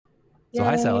So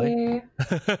hi, Sally. Yay.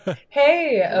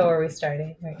 Hey. Oh, are we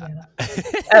starting right now?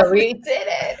 Oh, we did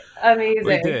it.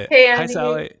 We Amazing. did. Hey, Hi, Andy.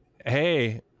 Sally.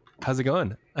 Hey, how's it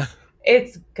going?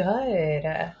 It's good.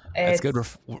 That's good.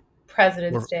 It's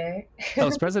President's We're Day. oh,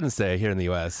 it's President's Day here in the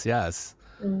U.S. Yes.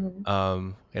 Mhm.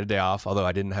 I had a day off, although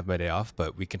I didn't have my day off,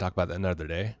 but we can talk about that another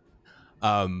day.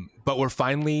 But we're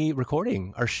finally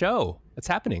recording our show. It's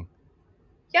happening.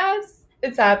 Yes,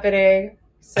 it's happening.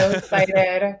 So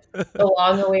excited. The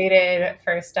long-awaited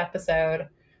first episode.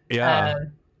 Yeah.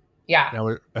 Um, yeah. Now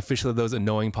we're officially those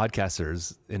annoying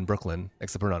podcasters in Brooklyn,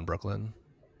 except we're not in Brooklyn,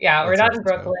 Yeah, in we're San not in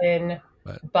Francisco, Brooklyn,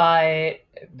 but but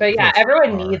I feel yeah, like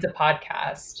everyone are. needs a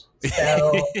podcast.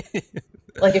 So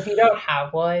like if you don't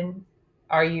have one,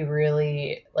 are you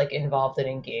really like involved and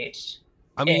engaged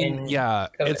I mean, in yeah,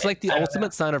 it's COVID? like the I don't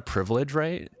ultimate sign of privilege,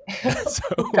 right? know. So,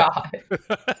 God.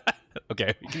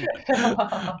 okay,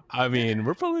 I mean,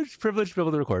 we're privileged to be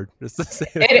able to record. Just to say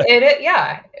that.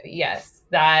 Yeah, yes,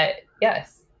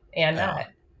 yes, and Yeah,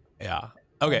 that, yeah.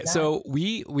 and Okay, that. so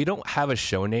we don't have a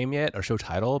show name yet or show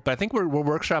title, but I think we're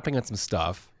workshopping on some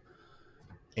stuff.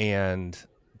 And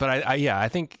but I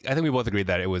think we both agreed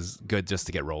that it was good just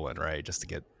to get rolling, right? Just to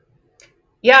get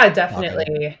Yeah, talking.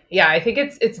 definitely. Yeah, I think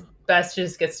it's best to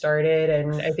just get started,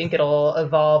 and I think it'll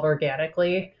evolve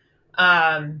organically.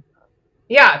 Um,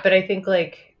 yeah, but I think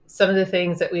like some of the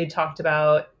things that we had talked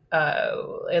about,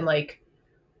 and like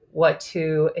what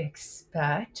to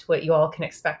expect, what you all can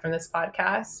expect from this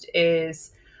podcast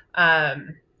is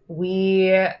um,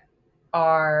 we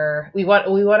we want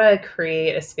to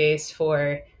create a space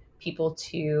for people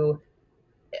to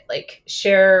like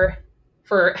share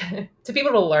for to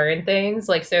people to learn things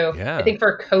like so I Yeah, think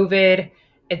for COVID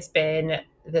it's been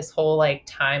this whole like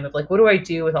time of like what do I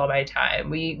do with all my time.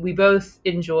 We both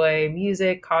enjoy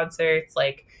music, concerts,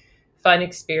 like fun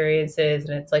experiences,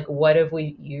 and it's like what have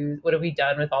we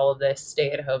done with all of this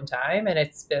stay at home time, and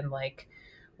it's been like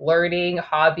learning,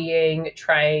 hobbying,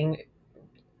 trying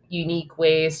unique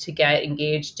ways to get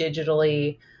engaged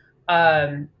digitally.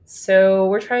 So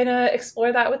we're trying to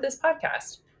explore that with this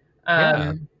podcast. yeah.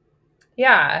 Um,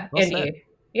 yeah, Well said. Andy.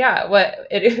 Yeah,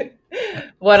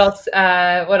 what else?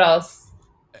 What else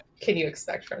can you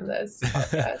expect from this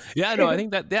podcast? Yeah, no, I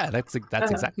think that that's Uh-huh.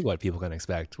 exactly what people can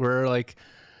expect. We're like,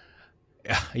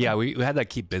 yeah, we had that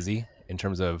keep busy in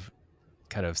terms of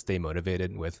kind of stay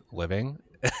motivated with living.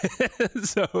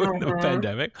 So in the Mhm.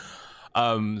 pandemic,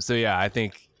 so yeah, I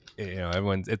think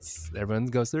everyone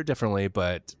goes through it differently,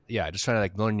 but yeah, just trying to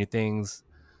like learn new things,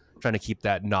 trying to keep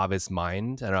that novice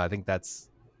mind. I don't know. I think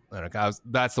I don't know,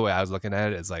 that's the way I was looking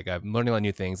at it. It's like I'm learning a lot of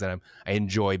new things, and I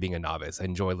enjoy being a novice. I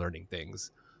enjoy learning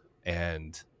things,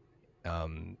 and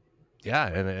um, yeah,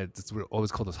 and it's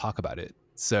always cool to talk about it.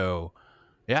 So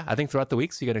yeah, I think throughout the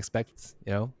weeks you can expect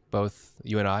both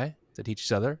you and I to teach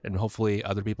each other, and hopefully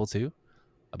other people too,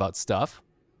 about stuff.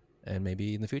 And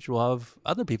maybe in the future we'll have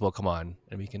other people come on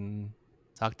and we can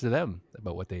talk to them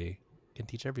about what they can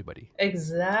teach everybody about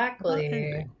Exactly.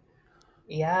 anything.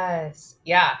 Yes.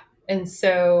 Yeah. And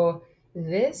so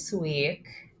this week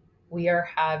we are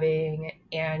having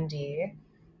Andy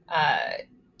uh,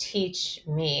 teach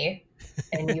me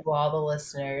and you all the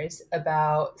listeners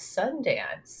about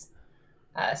Sundance.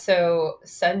 So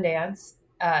Sundance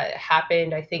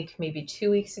happened, I think, maybe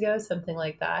 2 weeks ago, something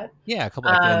like that. Yeah, a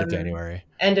couple like the end of Um, January.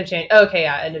 End of January. Okay,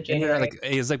 yeah, end of And January. like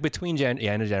it's like between end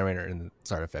of January and the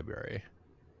start of February.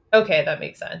 Okay, that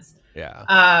makes sense. Yeah.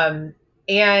 Um,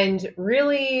 and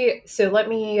really, so let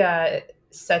me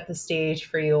set the stage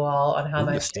for you all on how Ooh,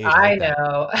 the much stage. I I like that.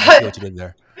 know. I see what you did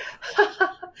there.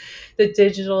 The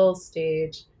digital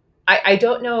stage. I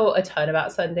don't know a ton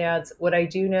about Sundance. What I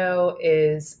do know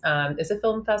is a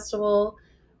film festival.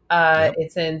 Yep.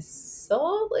 It's in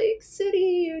Salt Lake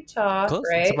City, Utah, Close.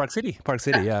 It's a right? Park City. Park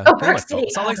City. Yeah. Oh, I think Park about City.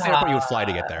 Salt Lake City Airport. You would fly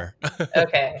to get there.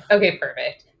 Okay. Okay,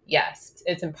 perfect. Yes,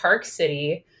 it's in Park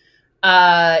City.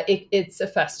 It's a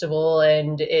festival,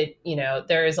 and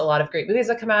there's a lot of great movies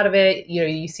that come out of it.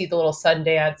 You see the little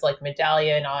Sundance like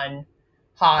medallion on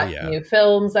Oh hot yeah. new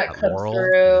films that At come Laurel. Yeah.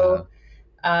 through.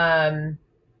 Um,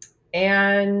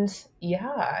 and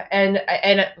yeah, and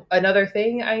another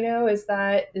thing I know is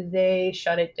that they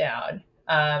shut it down.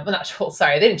 Well, not well,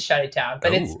 sorry, they didn't shut it down,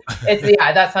 but Oh. it's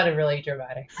yeah, that sounded really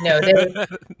dramatic. No, they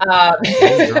um,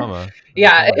 It is drama. That's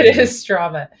yeah, drama it indeed. is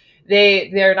drama.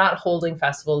 They're not holding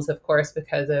festivals, of course,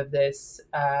 because of this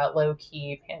low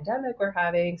key pandemic we're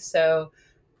having. So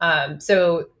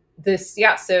this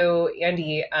yeah. So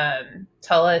Andy,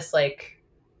 tell us like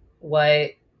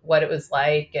what what it was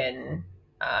like, and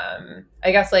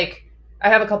I guess like I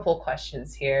have a couple of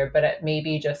questions here, but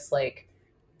maybe just like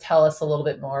tell us a little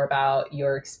bit more about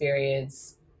your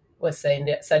experience with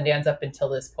Sundance up until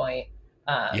this point,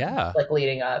 Yeah, like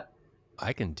leading up.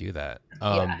 I can do that.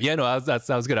 Yeah. Yeah, no, that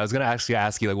was good. I was gonna actually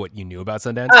ask you like what you knew about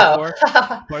Sundance Oh,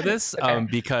 before for this, okay.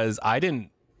 because I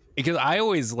didn't, because I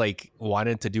always like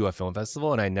wanted to do a film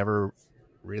festival, and I never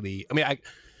really. I mean, I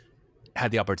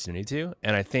had the opportunity to,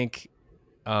 and I think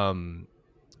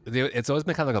it's always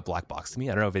been kind of like a black box to me.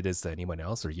 I don't know if it is to anyone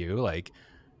else or you, like,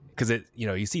 because it,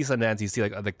 you see Sundance, you see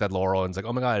like that Laurel, and it's like,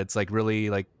 oh my god, it's like really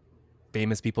like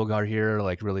famous people got here,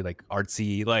 like really like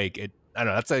artsy, like it. I don't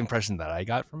know. That's the impression that I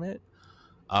got from it.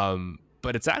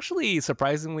 But it's actually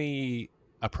surprisingly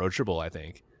approachable, I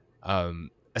think.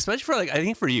 Especially for like, I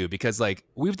think for you, because like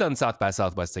we've done South by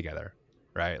Southwest together,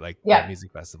 right? Like the Yeah.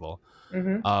 music festival.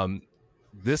 Hmm. Um,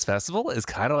 this festival is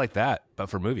kind of like that, but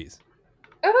for movies.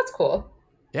 Oh, that's cool.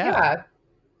 Yeah. Yeah.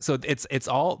 So it's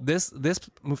all this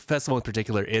festival in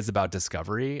particular is about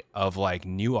discovery of like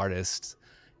new artists,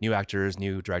 new actors,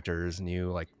 new directors,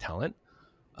 new like talent.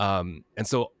 And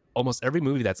so almost every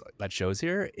movie that shows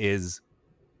here is,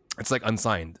 it's like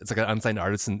unsigned. It's like an unsigned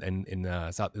artist in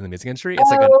South in the music industry.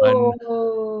 It's like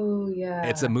Oh,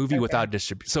 it's a yeah. movie Okay. without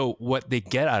distribution. So what they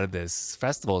get out of this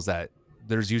festival is that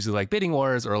there's usually like bidding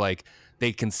wars, or like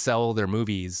they can sell their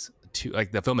movies to,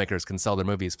 like the filmmakers can sell their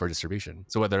movies for distribution.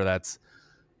 So whether that's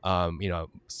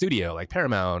studio like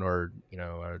Paramount, or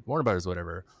or Warner Brothers,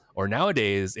 whatever. Or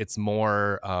nowadays it's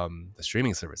more the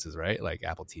streaming services, right? Like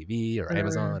Apple TV or Mm,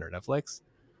 Amazon or Netflix,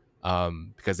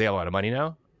 because they have a lot of money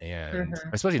now, and hmm.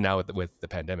 especially now with the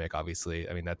pandemic, obviously.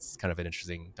 I mean, that's kind of an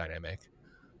interesting dynamic.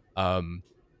 Um,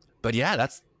 but yeah,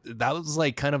 that was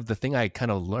like kind of the thing I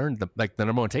kind of learned. Like the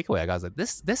number one takeaway I got was like,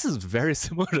 this is very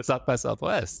similar to South by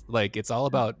Southwest. Like it's all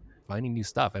about finding new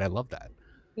stuff, and I love that.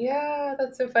 Yeah,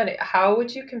 that's so funny. How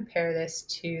would you compare this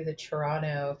to the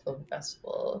Toronto Film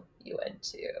Festival you went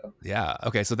to? Yeah.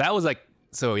 Okay. So that was like,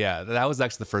 so yeah, that was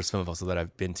actually the first film festival that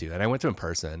I've been to, and I went to in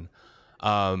person.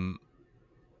 Um,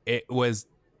 it was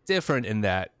different in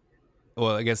that,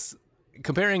 well, I guess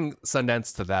comparing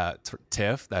Sundance to that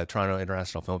TIFF, that Toronto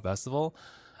International Film Festival,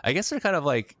 I guess they're kind of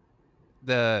like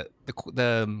the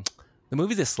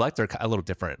movies they select are a little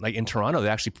different. Like in Toronto, they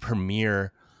actually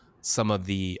premiere some of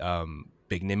the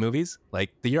big name movies. Like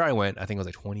the year I went, I think it was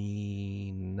like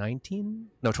 2019,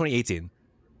 no 2018.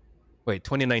 Wait,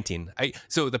 2019.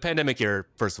 So the pandemic year.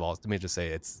 First of all, let me just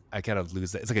say I kind of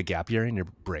lose that. It's like a gap year in your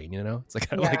brain. It's like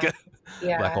kind of like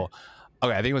Yeah. a black Yeah. hole.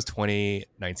 Okay, I think it was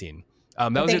 2019. I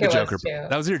That was think your the it was Joker. too.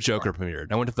 That was your Joker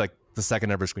premiered. I went to like the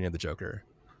second ever screening of the Joker.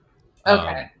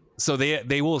 Okay. So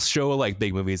they will show like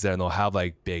big movies there, and they'll have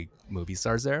like big movie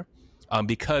stars there,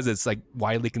 because it's like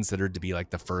widely considered to be like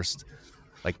the first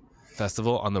like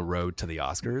festival on the road to the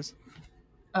Oscars.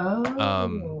 Um,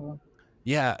 Oh.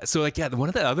 yeah. So like, yeah, one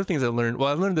of the other things I learned, well,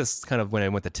 I learned this kind of when I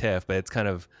went to TIFF, but it's kind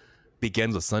of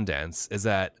begins with Sundance, is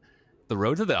that the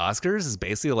road to the Oscars is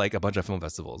basically like a bunch of film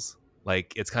festivals.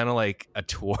 Like it's kind of like a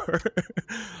tour.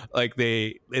 Like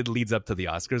it leads up to the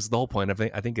Oscars. The whole point of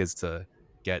it, I think, is to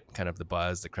get kind of the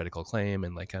buzz, the critical acclaim,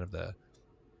 and like kind of the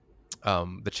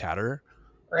chatter.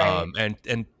 Right.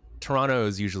 And Toronto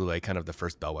is usually like kind of the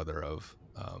first bellwether of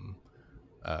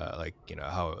like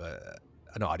how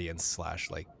an audience slash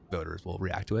like voters will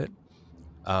react to it.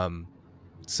 Um,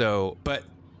 so, but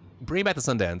bringing back to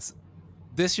Sundance,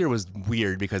 this year was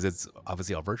weird because it's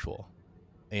obviously all virtual,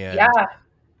 and Yeah.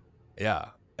 yeah,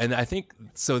 and I think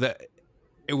so that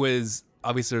it was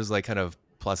obviously there's like kind of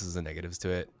pluses and negatives to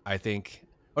it. I think,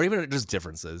 or even just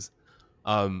differences.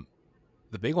 Um,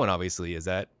 the big one obviously is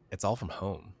that it's all from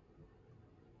home.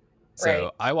 So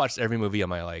Right. I watched every movie on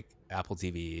my like Apple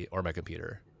TV or my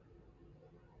computer.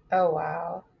 Oh,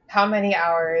 wow. How many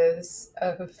hours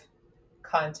of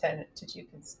content did you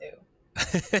consume?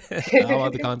 How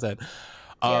about the content?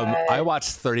 I Yeah.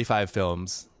 watched 35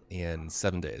 films in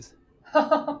 7 days.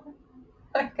 Oh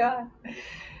my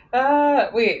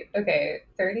God. Wait, okay.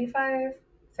 35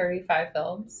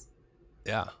 films.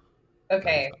 Yeah,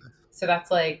 Okay. 35. So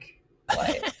that's like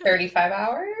what? 35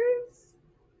 hours?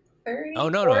 Oh 30, no,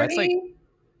 no, that's like, 40,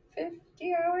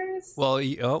 50 hours?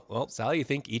 well, Sally, you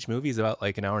think each movie is about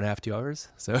like an hour and a half, 2 hours,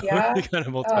 so Yeah. you kind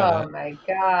of multiply Oh that. my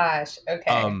gosh. Okay.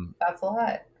 Um, That's a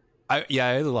lot.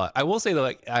 yeah, it's a lot. I will say that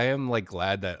like I am like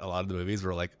glad that a lot of the movies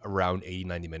were like around 80,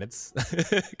 90 minutes,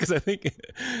 because I think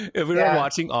if we were Yeah.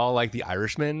 watching all like The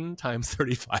Irishman times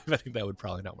 35, I think that would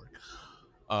probably not work.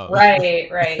 Um, Right,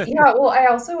 right. Yeah, well, I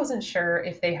also wasn't sure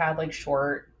if they had like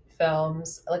short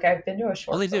films. Like I've been to a oh, they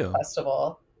short film do.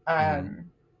 festival, Hmm.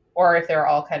 or if they're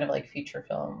all kind of like feature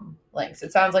film lengths.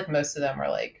 It sounds like most of them are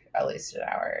like at least an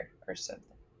hour or something,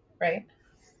 right?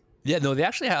 Yeah, no, they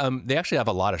actually have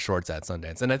a lot of shorts at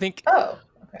Sundance, and I think Oh,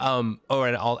 Oh,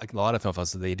 and all like, a lot of film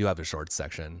festivals they do have a shorts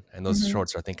section, and those Hmm.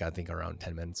 shorts are I think around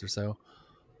 10 minutes or so.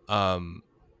 Um,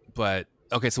 but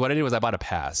okay, so what I did was I bought a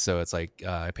pass, so it's like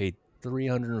I paid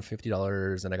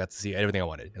 $350, and I got to see everything I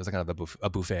wanted. It was like kind of a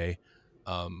buffet,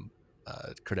 um,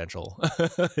 credential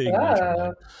you can watch Oh,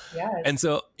 online. And yes.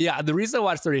 so yeah, the reason I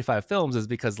watch 35 films is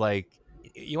because like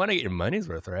you want to get your money's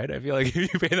worth, right? I feel like if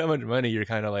you pay that much money, you're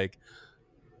kind of like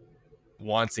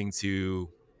wanting to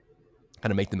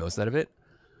kind of make the most out of it.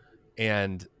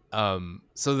 And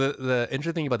so the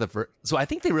interesting thing about so I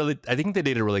think they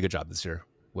did a really good job this year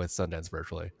with Sundance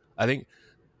virtually. I think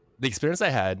the experience I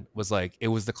had was like it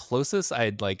was the closest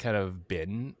I'd like kind of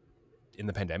been in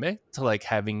the pandemic to like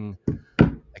having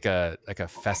like a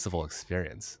festival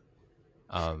experience.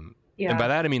 Um and by Yeah.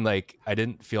 that I mean like I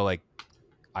didn't feel like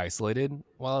isolated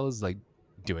while I was like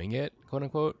doing it, quote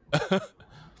unquote.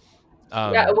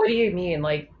 Yeah. um What do you mean?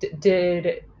 Like,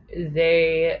 did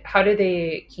they, how did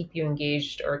they keep you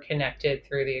engaged or connected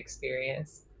through the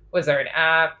experience? Was there an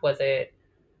app? Was it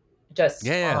just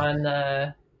yeah, yeah. on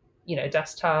the,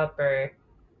 desktop, or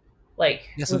like,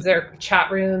 Yeah, so was there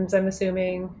chat rooms, I'm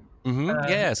assuming?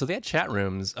 yeah, so they had chat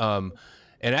rooms, and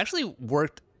it actually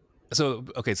worked. So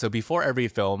okay, so before every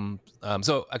film,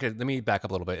 so okay, let me back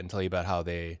up a little bit and tell you about how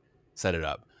they set it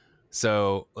up.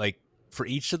 So like for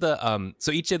each of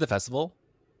so each day of the festival,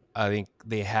 I think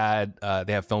they have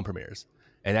film premieres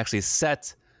and actually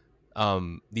set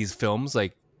these films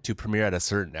like to premiere at a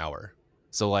certain hour.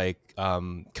 So like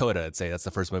Coda, I'd say that's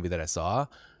the first movie that I saw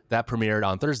that premiered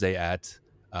on Thursday at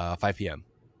 5 p.m.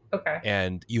 Okay.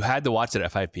 and you had to watch it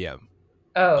at 5 p.m.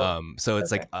 Oh, So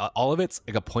it's okay. like all of it's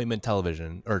like appointment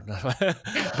television or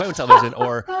appointment television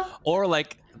or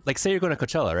like say you're going to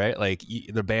Coachella, right? Like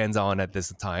the band's on at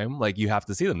this time, like you have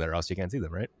to see them there, or else you can't see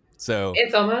them, right? So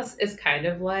It's kind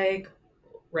of like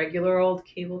regular old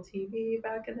cable TV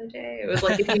back in the day. It was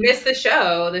like if you missed the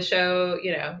show,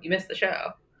 you missed the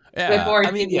show. yeah, Before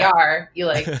I mean, yeah, DVR,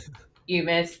 you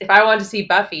missed. If I wanted to see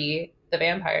Buffy the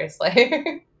Vampire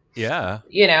Slayer, yeah,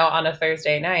 on a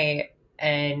Thursday night,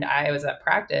 and I was at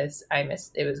practice, I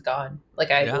missed. It was gone.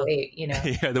 Like I had to yeah, wait. you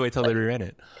had to wait till they Like, reran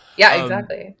it. yeah, Um,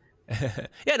 exactly.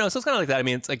 yeah, no, so it's kind of like that. I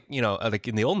mean, it's like like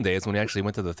in the olden days when we actually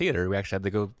went to the theater, we actually had to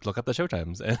go look up the show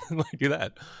times and like do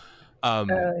that.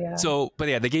 Oh yeah. So, but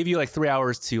yeah, they gave you like 3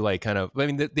 hours to like kind of. I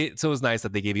mean, so it was nice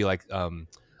that they gave you like a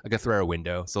 3 hour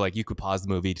window, so like you could pause the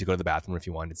movie to go to the bathroom if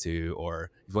you wanted to, or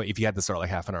if you had to start like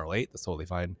half an hour late, that's totally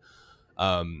fine.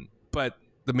 But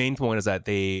the main point is that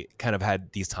they kind of had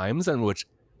these times in which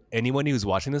anyone who's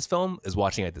watching this film is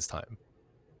watching at this time.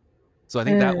 So I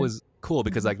think that Mm. was cool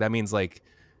because Mhm. like that means like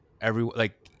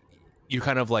like you're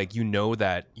kind of like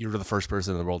that you're the first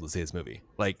person in the world to see this movie.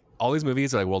 Like all these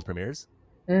movies are like world premieres.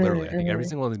 Mm, Literally, I think every mhm.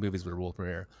 single one of these movies were world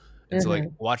premiere. And so like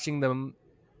Mhm. watching them,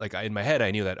 like in my head,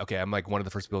 I knew that okay, I'm like one of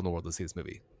the first people in the world to see this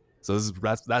movie. So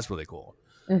that's really cool.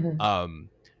 Mhm. Um,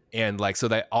 and like so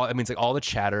that all I mean, it's like all the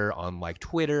chatter on like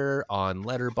Twitter, on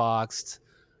Letterboxd,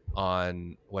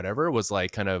 on whatever was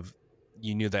like kind of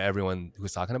you knew that everyone who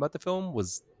was talking about the film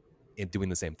was doing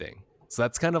the same thing. So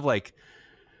that's kind of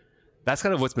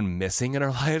what's been missing in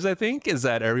our lives, I think, is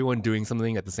that everyone doing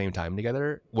something at the same time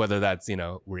together, whether that's,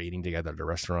 we're eating together at a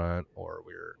restaurant or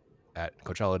we're at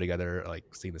Coachella together, like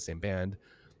seeing the same band.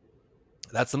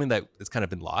 That's something that has kind of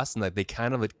been lost. And that they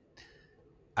kind of like,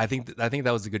 I think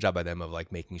that was a good job by them of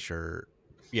like making sure,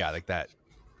 yeah, like that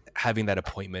having that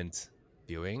appointment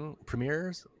viewing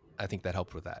premieres. I think that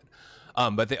helped with that.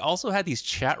 But they also had these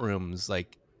chat rooms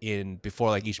like in before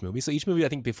like each movie. So each movie, I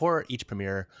think before each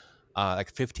premiere,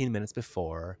 like 15 minutes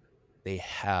before, they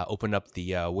opened up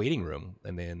the waiting room,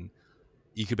 and then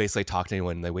you could basically talk to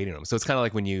anyone in the waiting room. So it's kind of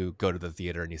like when you go to the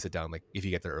theater and you sit down, like if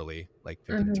you get there early, like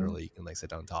 15 minutes Mhm. early, you can like sit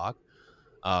down and talk.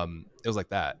 It was like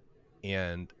that.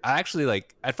 And I actually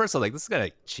like at first I was like, this is kind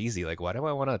of cheesy. Like, why do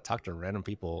I want to talk to random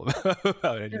people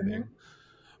about Mhm. anything?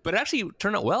 But it actually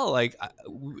turned out well. Like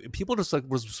people just like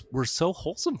were so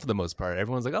wholesome for the most part.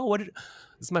 Everyone's like, "Oh, this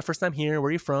is my first time here. Where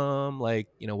are you from? Like,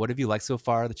 what have you liked so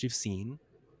far that you've seen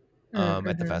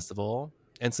at the Mhm. festival?"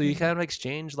 And so you Mhm. kind of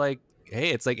exchange like, "Hey,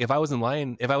 it's like if I was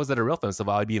at a real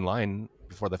festival, I'd be in line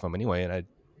before the film anyway, and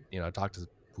I'd talk to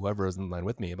whoever was in line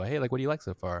with me about, hey, like, what do you like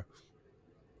so far?"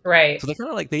 Right. So they're kind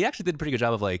of like they actually did a pretty good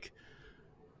job of like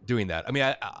doing that. I mean,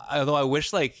 although I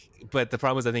wish like, but the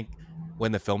problem is I think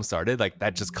when the film started, like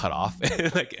that just cut off,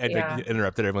 like and like Yeah.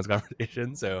 interrupted everyone's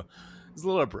conversation. So it's a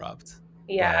little abrupt,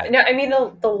 Yeah. but No, I mean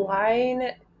the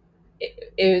line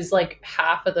is like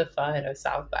half of the fun of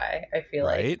South by, I feel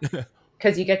like, right,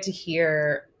 because you get to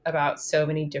hear about so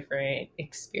many different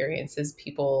experiences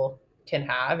people can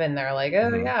have, and they're like, oh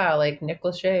hmm yeah, like Nick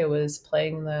Lachey was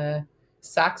playing the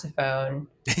saxophone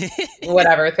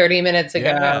whatever 30 minutes ago,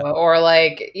 Yeah, or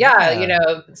like, yeah,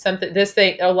 yeah, something, this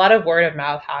thing, a lot of word of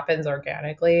mouth happens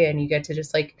organically, and you get to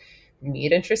just like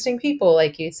meet interesting people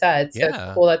like you said. So it's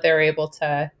yeah. cool that they're able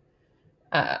to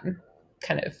um,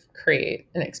 kind of create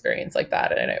an experience like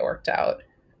that, and it worked out.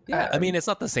 Yeah, I um, mean, it's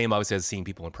not the same obviously as seeing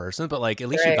people in person, but like at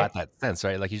least you right. got that sense,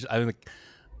 right? Like I mean, like,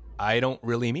 I don't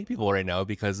really meet people right now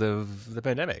because of the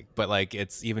pandemic, but like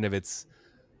it's even if it's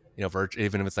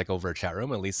even if it's like over a chat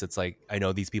room, at least it's like I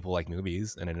know these people like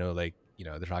movies, and I know like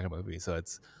they're talking about movies, so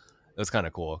it's kind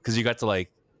of cool because you got to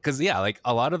like because yeah, like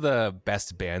a lot of the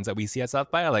best bands that we see at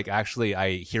South by, like actually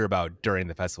I hear about during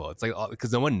the festival. It's like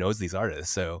because no one knows these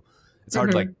artists, so it's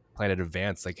hard to like Hmm. plan in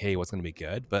advance, like hey, what's going to be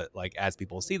good. But like as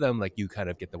people see them, like you kind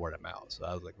of get the word of mouth. So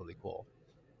that was like really cool.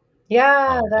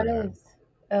 Yeah, For that there. is.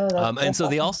 Oh, And that's so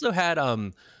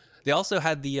awesome. they also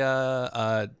had the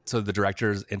so the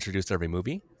directors introduced every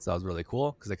movie, so that was really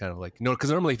cool because they kind of like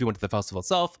because normally if you went to the festival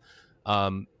itself,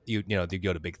 you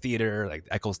go to big theater like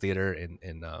Eccles Theater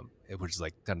which is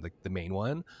like kind of like the main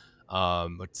one,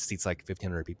 which seats like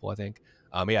 1,500 people I think.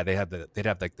 Yeah, they'd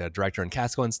have like the director and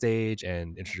cast go on stage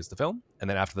and introduce the film, and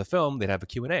then after the film they'd have a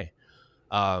Q&A.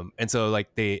 And so like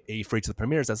for each of the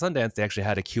premieres at Sundance, they actually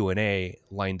had a Q&A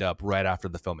lined up right after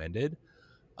the film ended.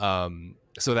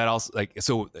 So that also like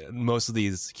most of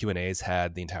these Q&As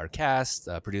had the entire cast,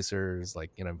 producers,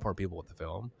 like important people with the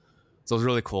film. So it was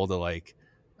really cool to like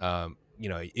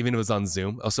even if it was on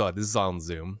Zoom. Oh, so this is on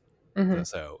Zoom, Hmm.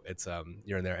 so it's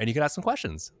you're in there and you can ask some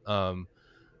questions.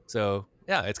 So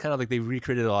yeah, it's kind of like they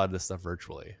recreated a lot of this stuff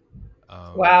virtually.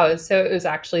 um Wow, so it was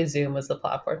actually Zoom was the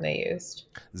platform they used.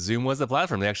 Zoom was the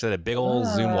platform. They actually had a big old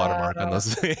Zoom watermark on Ah,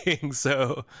 those things,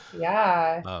 so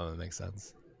yeah. it makes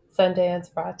sense.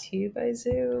 Sundance brought to you by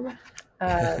Zoom.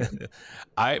 Um,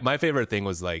 I my favorite thing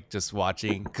was like just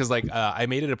watching because like I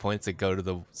made it a point to go to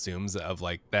the Zooms of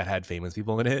like that had famous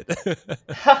people in it.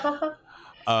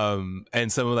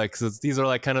 And some of like so these are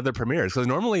like kind of their premieres because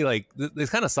normally like this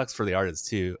kind of sucks for the artists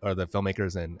too or the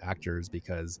filmmakers and actors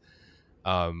because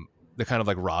they're kind of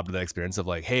like robbed of that experience of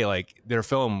like hey like their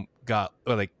film got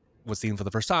or like was seen for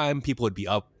the first time, people would be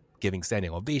up giving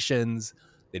standing ovations,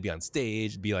 they'd be on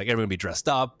stage, be like everyone would be dressed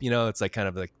up, it's like kind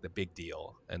of like the big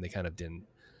deal, and they kind of didn't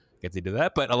get to do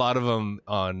that. But a lot of them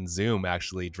on Zoom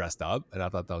actually dressed up, and I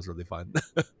thought that was really fun.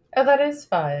 oh, that is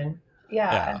fun.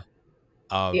 Yeah. Yeah.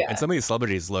 And Yeah. some of these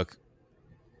celebrities look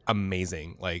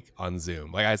amazing, like on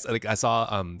Zoom. Like I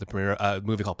saw the premiere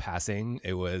movie called Passing.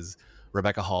 It was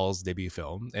Rebecca Hall's debut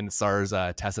film, and it stars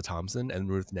Tessa Thompson and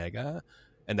Ruth Negga.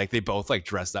 And like they both like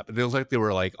dressed up. They look like they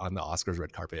were like on the Oscars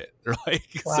red carpet. They're like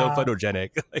so Wow.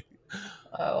 photogenic. Like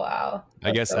Oh, wow.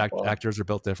 I That's guess so cool. actors are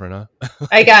built different,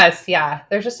 I guess, yeah.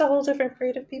 They're just a whole different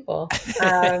breed of people.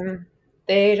 huh?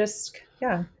 They just,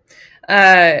 yeah.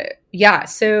 Uh, yeah.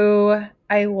 So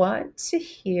I want to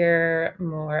hear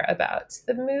more about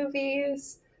the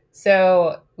movies.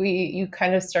 So you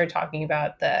kind of started talking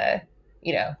about the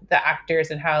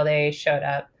actors and how they showed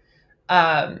up.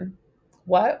 Um,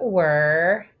 what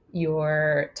were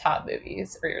your top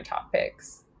movies or your top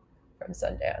picks from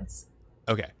Sundance?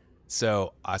 Okay.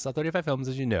 So I saw 35 films,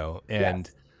 as you know, and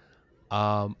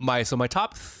Yes. my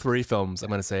top three films I'm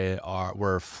gonna say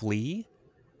were Flea,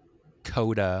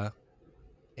 Coda,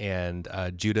 and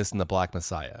Judas and the Black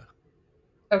Messiah.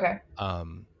 Okay.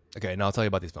 Um, okay, now I'll tell you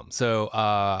about these films. So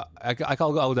I'll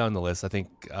go down the list. I think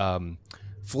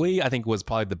Flea, I think, was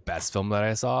probably the best film that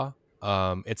I saw.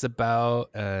 It's about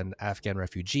an Afghan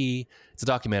refugee. It's a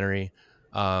documentary,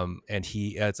 and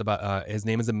it's about his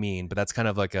name is Amin, but that's kind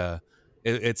of like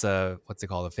it's a what's it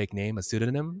called, a fake name, a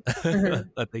pseudonym Hmm.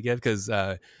 that they give because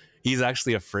he's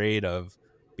actually afraid of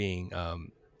being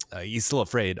he's still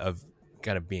afraid of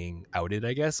kind of being outed,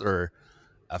 I guess, or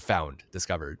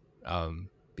discovered,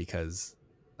 because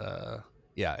uh,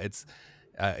 yeah,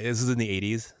 this is in the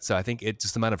 80s, so I think it's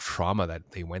just the amount of trauma that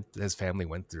his family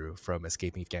went through from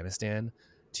escaping Afghanistan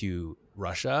to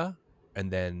Russia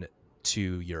and then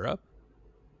to Europe.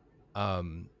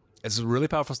 Um, it's a really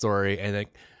powerful story, and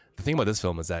like the thing about this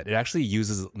film is that it actually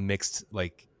uses mixed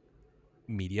like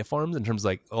media forms in terms of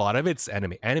like a lot of it's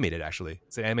animated. Actually,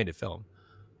 it's an animated film,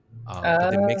 but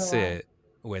they mix Oh, it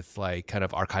with like kind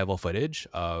of archival footage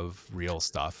of real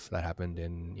stuff that happened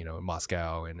in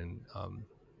Moscow and in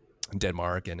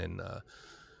Denmark and in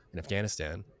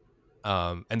Afghanistan.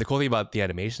 And the cool thing about the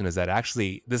animation is that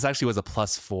this actually was a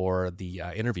plus for the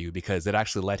interview because it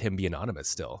actually let him be anonymous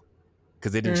still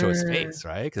because they didn't show his mm, face,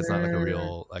 right? Because it's not like a mm.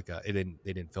 real like they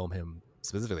didn't film him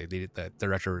specifically. The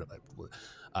director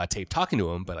tape talking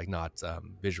to him, but like not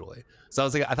visually. So I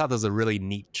thought that was a really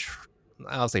neat,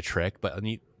 I'll say trick, but a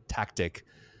neat tactic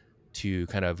to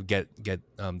kind of get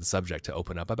the subject to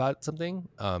open up about something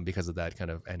because of that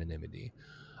kind of anonymity.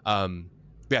 But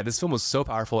yeah, this film was so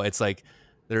powerful. It's like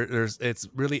there's it's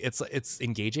really it's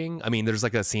engaging. I mean, there's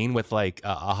like a scene with like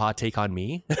Aha Take on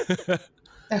Me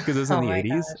because it was in Oh the my 80s,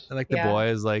 gosh. and like the Yeah. boy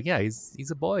is like, yeah,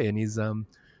 he's a boy and he's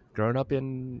grown up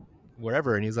in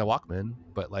wherever and he's a Walkman,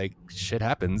 but like shit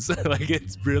happens. Like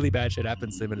it's really bad shit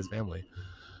happens to him and his family.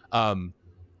 Um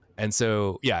and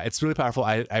so yeah, it's really powerful.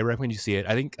 I recommend you see it.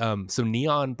 I think so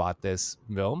Neon bought this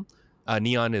film.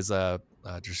 Neon is a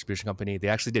distribution company. They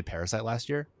actually did Parasite last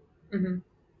year, Hmm.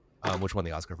 which won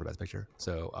the Oscar for Best Picture.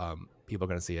 So people are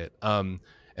gonna see it. And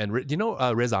do you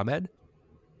know Riz Ahmed?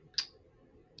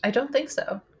 I don't think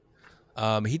so.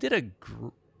 He did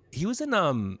he was in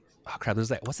oh crap, there's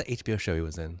that, what's the HBO show he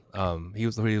was in? He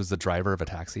was the driver of a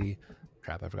taxi.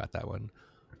 Crap, I forgot that one.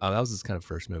 That was his kind of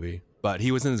first movie, but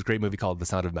he was in this great movie called The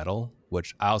Sound of Metal,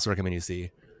 which I also recommend you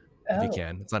see if you Oh,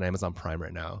 can. It's on Amazon Prime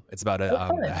right now. It's about oh, a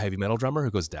fun. heavy metal drummer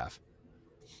who goes deaf.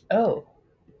 Oh,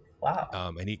 wow.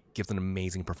 And he gives an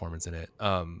amazing performance in it.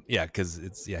 Yeah, because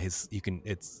it's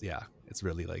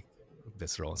really like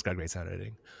visceral. It's got great sound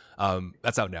editing.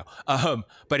 That's out now.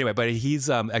 But anyway, but he's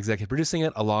executive producing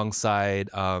it alongside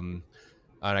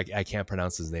I can't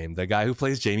pronounce his name. The guy who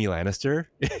plays Jaime Lannister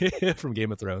from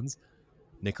Game of Thrones,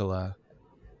 Nicola.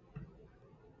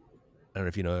 I don't know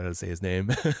if you know how to say his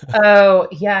name. Oh,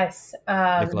 yes.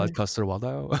 Nicola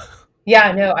Coster-Waldau.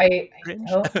 Yeah, no, I Cringe.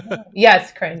 don't know.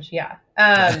 Yes, cringe. Yeah.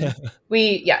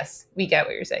 Yes, we get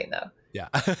what you're saying though. Yeah.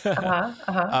 Uh-huh.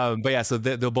 Uh-huh. But yeah, so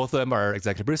they'll both of them are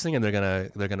executive producing, and they're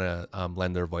gonna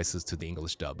lend their voices to the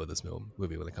English dub of this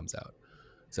movie when it comes out.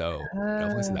 So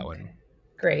definitely see that one. Okay.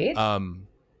 Great.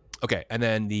 Okay, and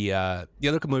then the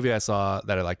other movie I saw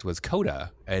that I liked was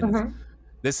Coda, and Hmm.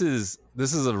 this is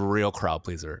a real crowd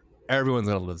pleaser. Everyone's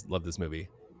gonna love this movie.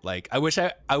 Like I wish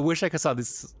I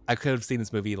could have seen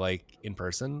this movie like in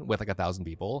person with like 1,000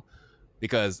 people,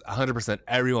 because 100%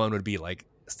 everyone would be like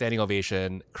standing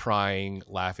ovation, crying,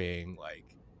 laughing. Like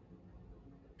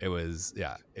it was,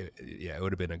 it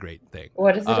would have been a great thing.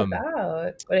 What is it Um,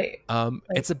 about? Like,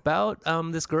 it's about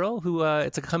this girl who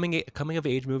it's a coming of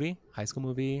age movie, high school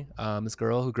movie. This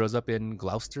girl who grows up in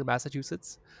Gloucester,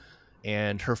 Massachusetts,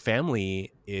 and her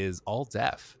family is all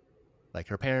deaf. Like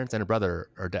her parents and her brother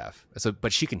are deaf, so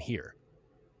but she can hear.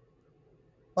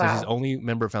 So she's the wow. only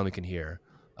member of family can hear.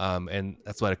 And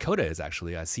that's what a CODA is,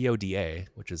 actually, a CODA,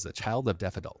 which is a child of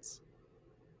deaf adults.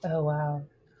 Oh, wow.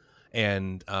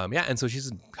 And yeah, and so she's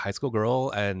a high school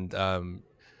girl, but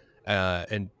I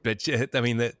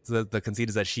mean, the conceit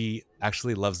is that she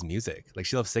actually loves music, like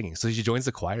she loves singing. So she joins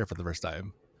the choir for the first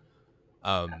time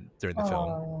during the film.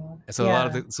 Oh, And so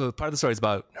yeah. so part of the story is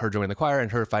about her joining the choir and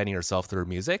her finding herself through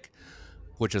music,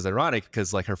 which is ironic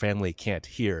because like her family can't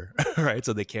hear, right?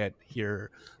 So they can't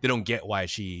hear, they don't get why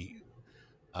she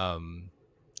um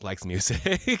likes music,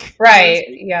 so to Right.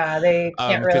 speak, Yeah, they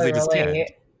can't because really they just can't.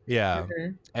 relate. Yeah. Hmm.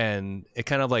 And it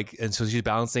kind of like, and so she's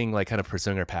balancing like kind of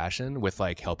pursuing her passion with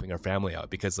like helping her family out,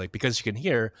 because she can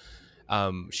hear.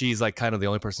 She's like kind of the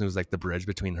only person who's like the bridge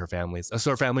between her families.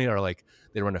 So her family are like,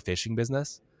 they run a fishing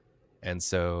business, and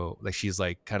so like she's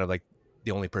like kind of like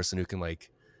the only person who can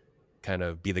like kind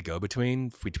of be the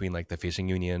go-between like the fishing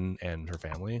union and her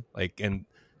family. Like, and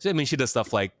so I mean, she does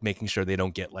stuff like making sure they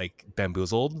don't get like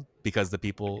bamboozled, because the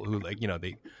people who like,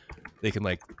 they can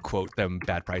like quote them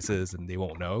bad prices and they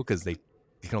won't know because they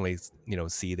can only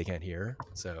see, they can't hear,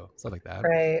 so stuff like that.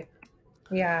 Right.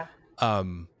 Yeah.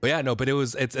 But yeah, no, but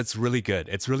it's really good.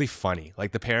 It's really funny.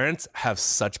 Like the parents have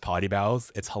such potty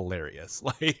mouths. It's hilarious.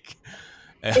 Like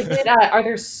Is it, are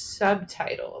there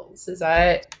subtitles? Is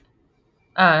that,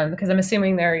 because I'm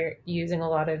assuming they're using a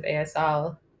lot of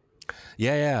ASL,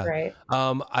 yeah. right?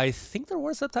 I think there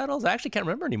were subtitles. I actually can't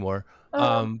remember anymore.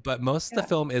 Oh, But most of the yeah.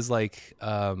 film is like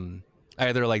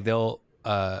either like they'll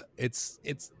it's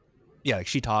yeah, like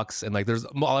she talks, and like there's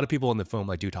a lot of people in the film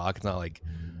like do talk. It's not like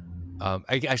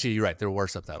actually you're right, there were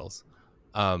subtitles.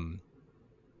 Um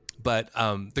but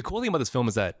the cool thing about this film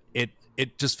is that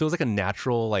it just feels like a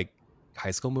natural like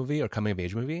high school movie or coming of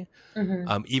age movie. Hmm.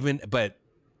 Even but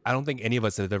I don't think any of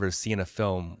us have ever seen a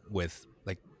film with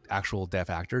like actual deaf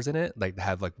actors in it, like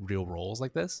have like real roles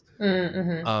like this.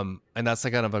 Mm-hmm. And that's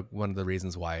like kind of one of the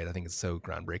reasons why I think it's so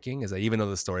groundbreaking, is that even though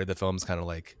the story of the film's kind of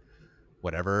like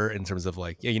whatever in terms of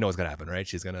like, yeah, you know what's gonna happen, right?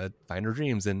 She's gonna find her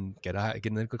dreams and get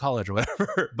into college or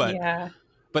whatever. but Yeah.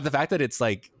 but the fact that it's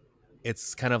like,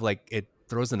 it's kind of like it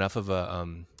throws enough of a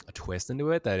twist into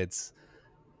it that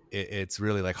it's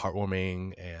really like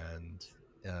heartwarming, and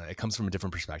it comes from a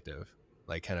different perspective.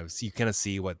 Like kind of, so you kind of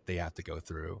see what they have to go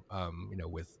through,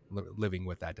 with living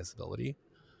with that disability.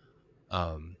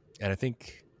 And I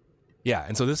think Yeah,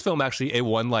 and so this film actually it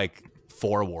won like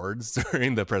 4 awards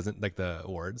during the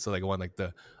awards. So like it won like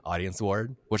the audience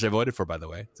award, which I voted for by the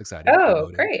way. It's exciting. I Oh,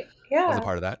 voted great. as a Yeah.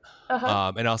 part of that,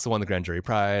 Uh-huh. and also won the grand jury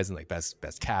prize and like best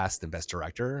cast and best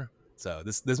director. So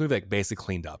this movie like basically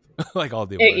cleaned up like all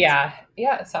the awards. Yeah.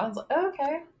 Yeah, it sounds like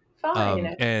okay.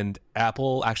 Fine. And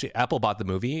Apple bought the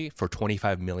movie for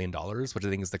 $25 million, which I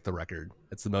think is like the record.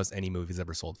 It's the most any movie's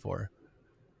ever sold for.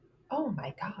 Oh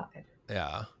my God.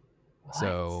 Yeah. What?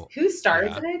 So Who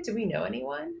stars yeah. in it? Do we know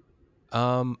anyone?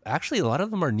 Actually, a lot of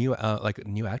them are new, like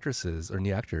new actresses or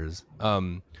new actors.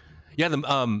 Yeah,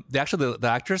 the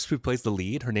actress who plays the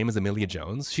lead, her name is Amelia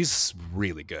Jones. She's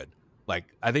really good. Like,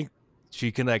 I think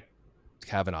she can like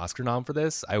have an Oscar nom for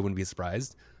this. I wouldn't be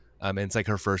surprised. And it's like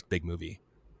her first big movie.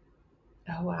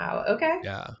 Oh wow. Okay.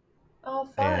 Yeah, Oh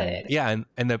and fun. yeah,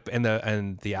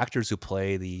 and the actors who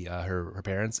play the her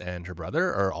parents and her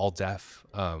brother are all deaf.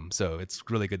 So it's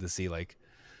really good to see like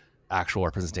actual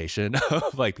representation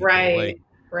of like people like Right.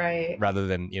 Right. rather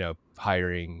than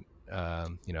hiring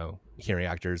hearing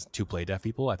actors to play deaf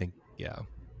people. I think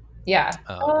Yeah.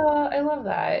 um, Oh, I love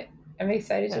that. I'm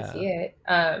excited to yeah see it.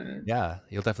 yeah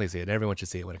you'll definitely see it. Everyone should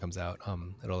see it when it comes out.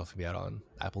 It'll definitely be out on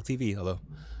Apple TV, although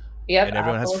Yep, and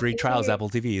everyone has Apple free trials TV. Apple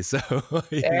TV, so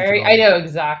you can There, I always know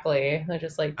exactly. I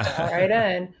just like dial right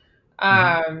in.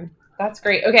 Mhm. That's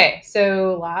great. Okay,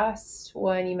 so last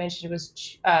one you mentioned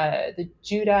was the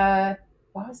Judah.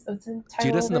 What's the title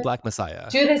Judas of and the it? Black Messiah.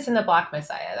 Judas and the Black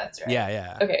Messiah. That's Yeah, right.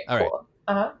 yeah. Okay, All right. cool.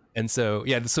 Uh huh. And so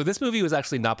yeah, so this movie was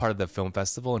actually not part of the film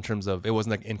festival in terms of it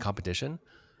wasn't like in competition.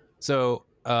 So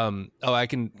I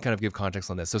can kind of give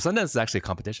context on this. So Sundance is actually a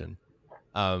competition.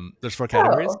 There's 4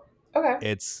 categories. Oh, okay.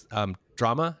 It's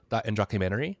drama and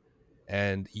documentary,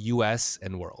 and U.S.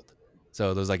 and world.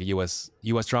 So there's like a U.S.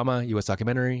 drama, U.S.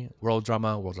 documentary, world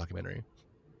drama, world documentary, and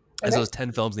so Okay. there's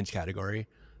 10 films in each category.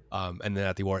 And then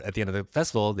at the end of the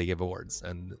festival, they give awards,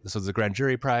 and so there's a grand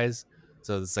jury prize.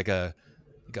 So it's like a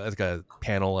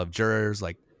panel of jurors,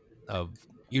 like of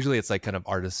usually it's like kind of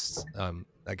artists,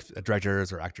 like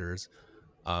directors or actors,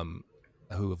 um,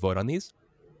 who vote on these.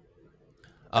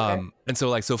 Okay. And so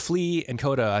like so Flea and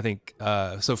Coda, I think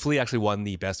so Flea actually won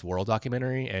the best world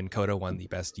documentary and Coda won the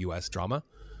best US drama.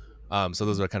 So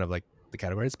those are kind of like the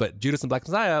categories. But Judas and Black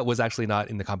Messiah was actually not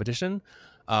in the competition.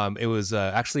 It was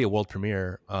actually a world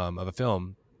premiere of a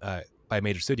film by a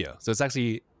major studio. So it's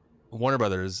actually Warner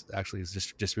Brothers actually is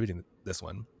just distributing this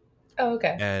one. Oh,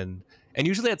 okay. And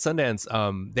usually at Sundance,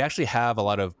 they actually have a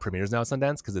lot of premieres now at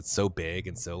Sundance because it's so big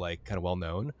and so like kind of well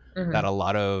known that Hmm. a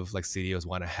lot of like studios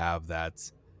want to have that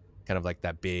kind of like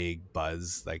that big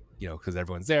buzz, like because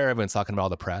everyone's there, everyone's talking about all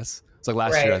the press. So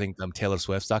like last year, I Right. think Taylor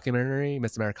Swift's documentary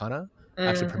Miss Americana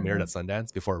actually premiered Mm-hmm. at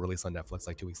Sundance before it released on Netflix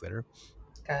like 2 weeks later.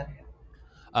 Got it.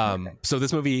 Okay. So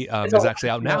this movie It's a is actually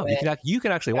large out now. moment. You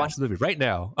can actually Yeah. watch this movie right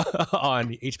now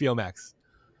on HBO Max.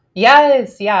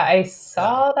 Yes, yeah, I Yeah.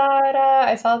 saw that.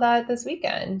 I saw that this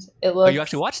weekend. It Oh, you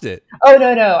actually looks. watched it? Oh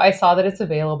no, I saw that it's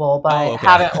available, Oh, but okay.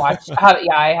 haven't watched.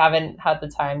 Yeah, I haven't had the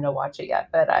time to watch it yet,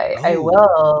 but I Oh,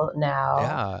 will now.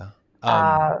 yeah.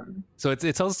 Um, So it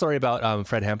tells a story about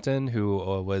Fred Hampton, who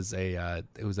was a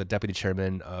deputy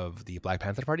chairman of the Black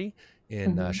Panther Party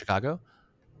in mhm. Chicago,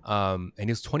 and he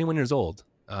was 21 years old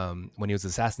when he was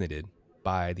assassinated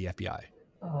by the FBI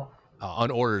Oh,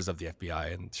 on orders of the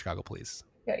FBI and Chicago police.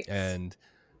 yikes! And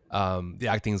the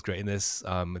acting is great in this.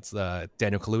 It's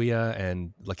Daniel Kaluuya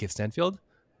and Lakeith Stanfield,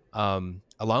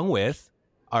 along with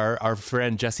our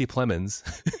friend Jesse Plemons,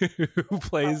 who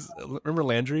plays remember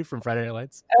Landry from Friday Night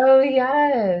Lights. Oh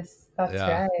yes, that's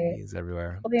Yeah, right. he's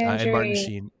everywhere. And Martin Landry,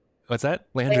 Sheen. What's that?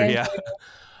 Landry. Yeah, Landry.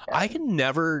 Yeah. I can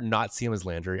never not see him as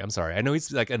Landry. I'm sorry. I know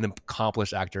he's like an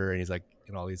accomplished actor and he's like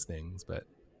in all these things, but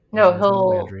he's No, always gonna be he'll.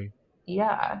 Landry.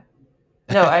 Yeah.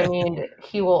 No, I mean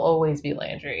he will always be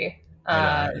Landry.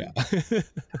 I know. Yeah.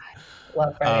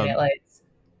 Love Friday Night um. Lights.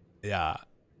 Yeah.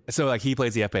 So like he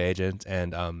plays the FBI agent,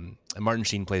 and Martin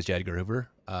Sheen plays J. Edgar Hoover,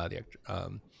 the actor.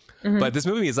 But Hmm. this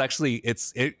movie is actually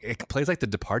it plays like The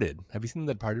Departed. Have you seen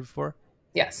The Departed before?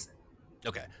 Yes.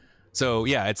 Okay. So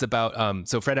yeah, it's about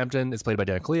so Fred Hampton is played by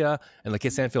Daniel Kaluuya, and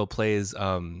Lakeith Stanfield plays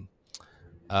uh,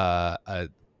 uh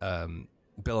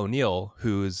Bill O'Neill,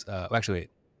 who's actually wait,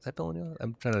 is that Bill O'Neill?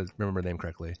 I'm trying to remember the name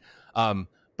correctly.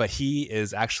 But he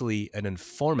is actually an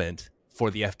informant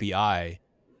for the FBI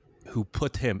who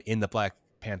put him in the Black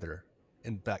Panther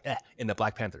in the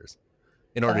Black Panthers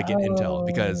in order to get intel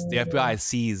because the Oh. FBI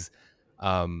sees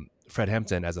Fred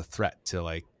Hampton as a threat to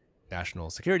like national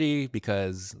security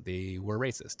because they were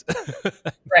racist.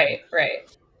 Right, right.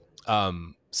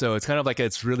 So it's kind of like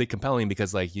it's really compelling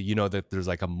because like you know that there's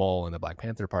like a mole in the Black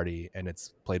Panther Party and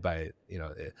it's played by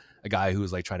a guy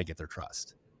who's like trying to get their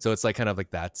trust. So it's like kind of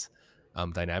like that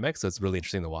dynamic. So it's really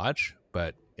interesting to watch.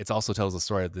 But it also tells the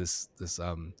story of this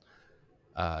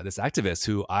activist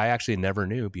who I actually never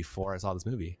knew before I saw this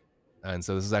movie. And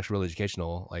so this is actually really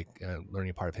educational, like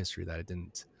learning a part of history that I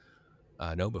didn't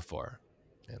know before,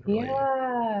 and really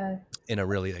Yeah. in a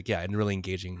really in a really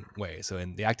engaging way. So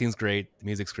and the acting's great, the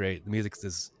music's great, the music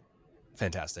is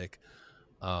fantastic,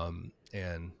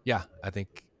 and yeah, I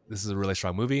think this is a really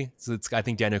strong movie. So it's I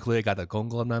think Daniel Kaluuya got the Golden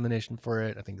Globe nomination for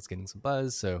it. I think it's getting some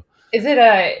buzz. So Is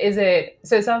it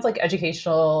so it sounds like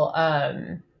educational,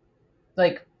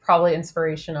 like probably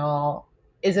inspirational.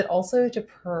 Is it also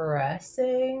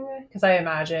depressing? Because I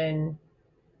imagine,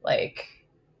 like,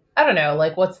 I don't know,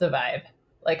 like what's the vibe?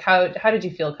 Like how did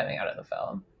you feel coming out of the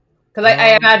film? Because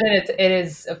I um, imagine it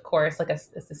is of course like it's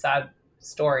a sad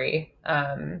story.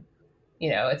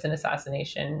 It's an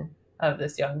assassination of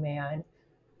this young man.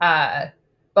 Uh,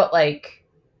 but like,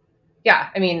 yeah,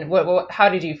 I mean, how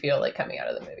did you feel like coming out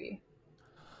of the movie?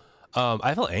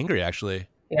 I felt angry actually.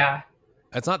 Yeah,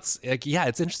 It's not like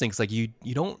it's interesting because like you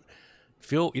don't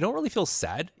really feel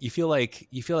sad. You feel like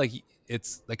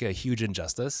it's like a huge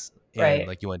injustice and right,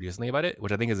 like you want to do something about it,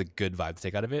 which I think is a good vibe to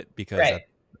take out of it because right. that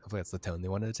hopefully that's the tone they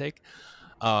wanted to take.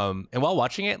 And while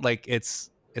watching it, like it's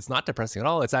not depressing at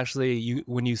all. It's actually you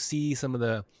when you see some of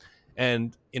the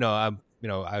and I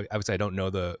would say I don't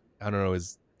know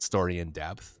his story in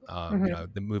depth. Hmm.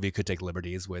 The movie could take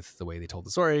liberties with the way they told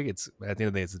the story. It's at the end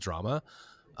of the day it's a drama.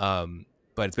 Um,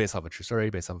 but it's based off a true story,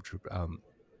 based off a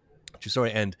true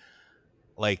story, and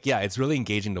like it's really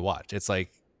engaging to watch. It's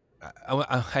like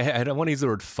I don't want to use the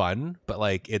word fun, but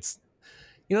like it's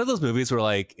those movies where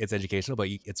like it's educational, but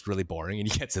it's really boring and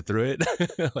you can't sit through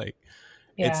it. Like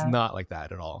it's Yeah, not like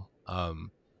that at all.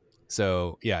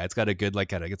 So yeah, it's got a good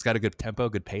it's got a good tempo,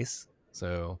 good pace.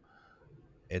 So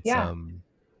it's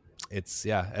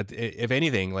yeah, if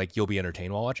anything, like you'll be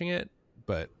entertained while watching it.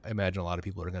 But I imagine a lot of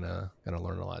people are gonna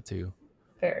learn a lot too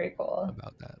very cool.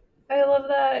 about that. I love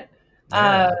that.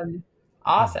 Yeah.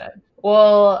 Awesome.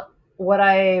 Well, what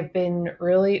I've been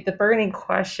really the burning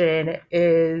question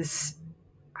is,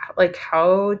 like,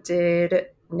 how did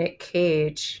Nick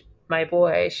Cage, my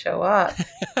boy, show up?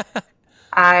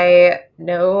 I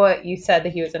know you said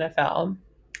that he was in a film,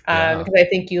 Yeah. because I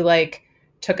think you like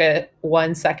took a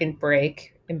 1 second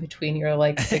break in between your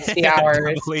like 60 Yeah, hours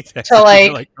totally to texted you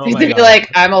like like, oh to my be god.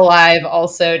 like, I'm alive.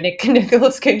 Also,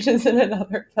 Nicholas Cage is in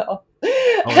another film,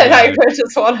 Oh my and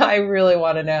god. I really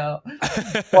want to know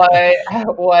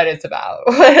what it's about.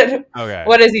 What Okay.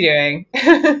 what is he doing?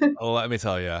 Well, let me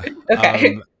tell you.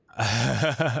 Okay.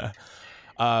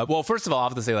 Um, well, first of all, I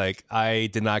have to say, like, I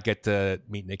did not get to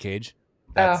meet Nick Cage.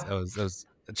 Oh. That was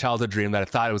a childhood dream that I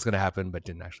thought it was going to happen, but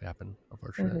didn't actually happen,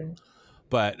 unfortunately. Mhm.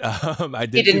 But I He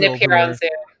did see didn't the little appear on premiere. Zoom,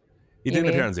 He you didn't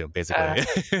appear mean? on Zoom, Uh, basically,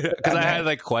 because I Bummer. had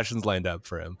like questions lined up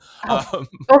for him. Oh,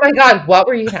 oh my God, what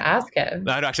were you going to ask him?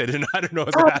 No, actually, I didn't. I didn't know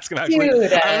what I was going Oh, to ask him. Actually,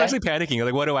 dude. I was actually panicking.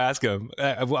 Like, what do I ask him?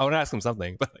 I want to ask him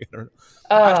something, but like, I don't know.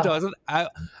 Actually, no, Oh,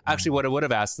 actually, what I would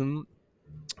have asked him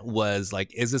was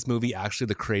like, is this movie actually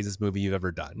the craziest movie you've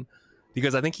ever done?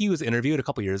 Because I think he was interviewed a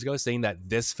couple years ago saying that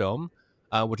this film,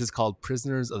 which is called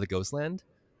Prisoners of the Ghostland,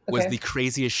 was the okay.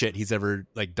 craziest shit he's ever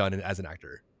like done as an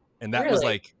actor. And that was Really?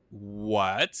 like,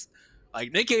 what?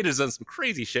 Like Nick Cage has done some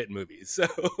crazy shit in movies. So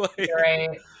You're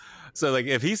like, right.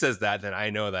 if he says that, then I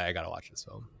know that I gotta watch this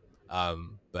film.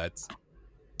 But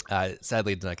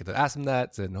sadly, did not get to ask him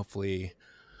that, and hopefully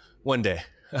one day.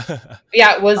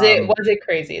 Yeah, was it um, was it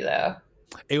crazy though?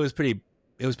 it was pretty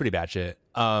batshit.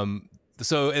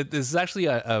 This is actually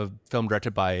a film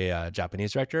directed by a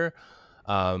Japanese director.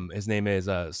 His name is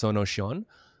Sono Shion,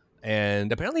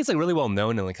 and apparently it's like really well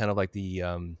known in like kind of like the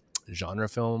genre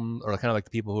film, or kind of like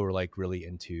the people who are like really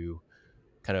into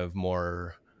kind of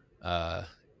more uh,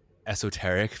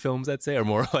 esoteric films, I'd say, or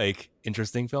more like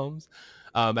interesting films.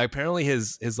 Apparently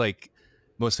his like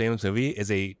most famous movie is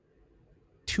a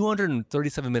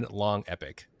 237-minute long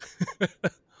epic.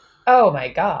 Oh my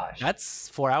gosh. That's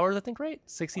 4 hours, I think, right?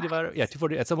 60 divided, yeah, What?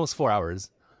 240. It's almost 4 hours.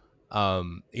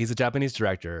 He's a Japanese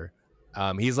director.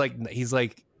 He's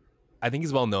like, I think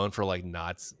he's well known for like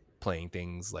not playing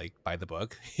things like by the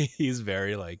book. He's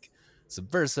very like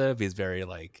subversive. He's very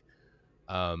like,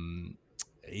 um,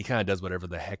 he kind of does whatever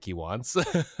the heck he wants.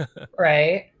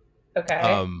 Right. Okay.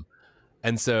 um,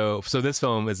 and so this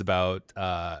film is about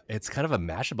it's kind of a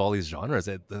mash of all these genres.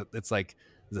 It's like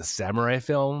it's a samurai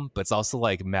film, but it's also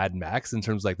like Mad Max in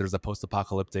terms of like there's a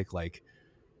post-apocalyptic like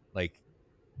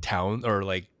town or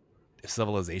like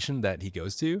civilization that he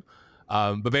goes to.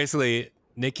 But basically,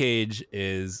 Nick Cage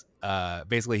is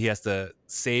basically he has to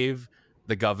save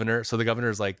the governor. So the governor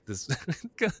is like this.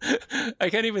 I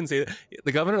can't even say that.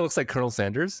 The governor looks like Colonel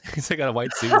Sanders. He's like got a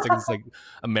white suit. He's like this like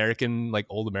American, like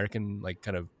old American, like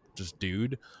kind of just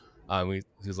dude.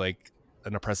 He's like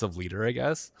an oppressive leader, I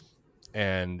guess.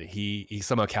 And he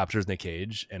somehow captures Nick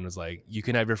Cage and was like, "You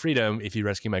can have your freedom if you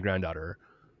rescue my granddaughter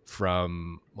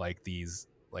from like these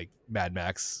like Mad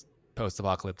Max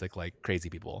post-apocalyptic like crazy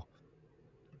people."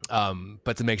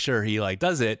 But to make sure he like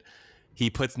does it, he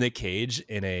puts Nick Cage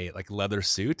in a like leather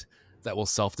suit that will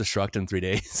self-destruct in 3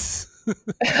 days.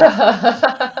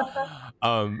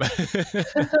 um,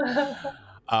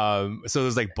 so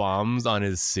there's like bombs on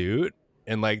his suit,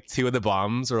 and like 2 of the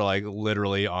bombs are like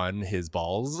literally on his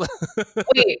balls.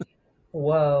 Wait.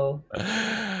 Whoa.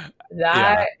 Yeah,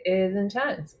 That is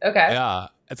intense. Okay. yeah.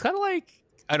 It's kind of like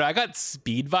I know I got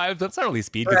speed vibes. That's not really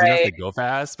speed because he has Right. to go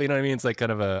fast, but you know what I mean. It's like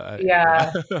kind of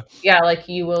Yeah. yeah, Yeah, like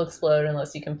you will explode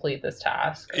unless you complete this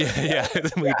task or yeah.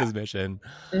 Complete this mission.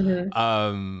 hmm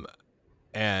Um,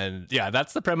 and yeah,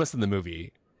 that's the premise of the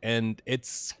movie, and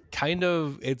it's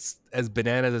as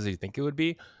bananas as you think it would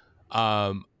be.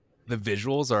 Um, the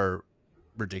visuals are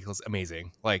ridiculous,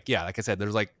 amazing. Like yeah, like I said,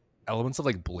 there's like elements of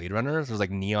like Blade Runner. There's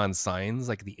like neon signs,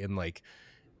 like the in like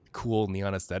cool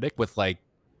neon aesthetic with like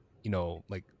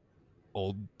like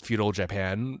old feudal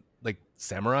Japan like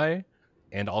samurai,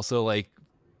 and also like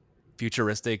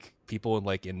futuristic people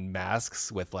like in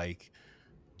masks with like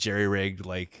jerry rigged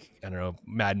like I don't know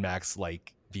Mad Max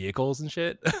like vehicles and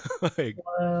shit. Like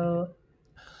Whoa.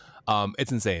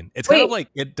 it's insane. It's kind of Wait. like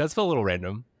it does feel a little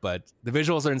random, but the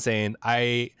visuals are insane.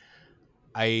 I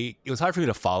it was hard for me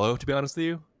to follow, to be honest with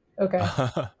you. Okay.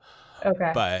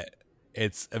 Okay. But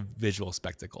it's a visual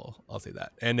spectacle, I'll say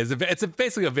that. And it's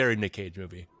basically a very Nick Cage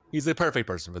movie. He's the perfect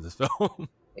person for this film.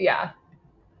 Yeah.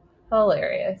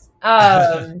 Hilarious.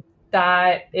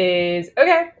 That is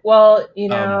okay. Well,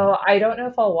 um I don't know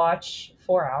if I'll watch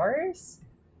 4 hours.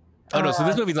 Oh no! So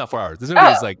this Uh, movie's not 4 hours. This movie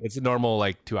oh, is like it's a normal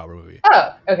like 2 hour movie.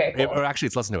 okay, Or cool. actually,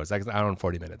 it's less than 2 hours. It's like an hour and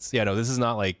 40 minutes. Yeah, no, this is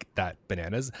not like that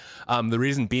bananas. The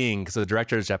reason being, so the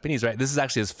director is Japanese, right? This is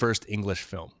actually his first English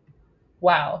film.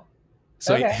 Wow.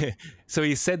 So Okay. so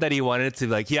he said that he wanted to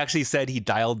like he actually said he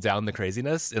dialed down the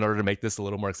craziness in order to make this a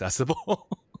little more accessible.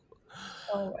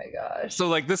 Oh my gosh. So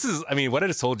like this is, I mean, what I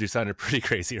just told you sounded pretty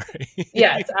crazy, right?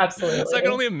 Yes, So I can absolutely.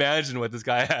 only imagine what this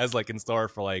guy has like in store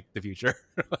for like the future.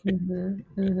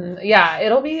 Yeah,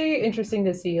 it'll be interesting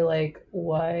to see like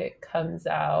what comes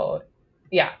out.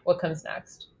 Yeah, what comes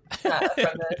next from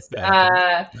this.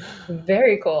 Exactly.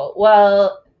 Very cool.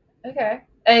 Well, okay.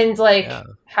 And Yeah. like,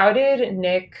 how did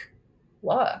Nick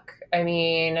look? I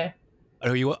mean,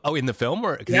 Oh, in the film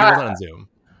or because he yeah, wasn't on Zoom.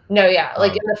 no, yeah,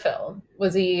 like Um, in the film,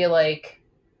 was he like,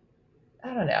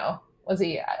 I don't know, was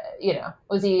he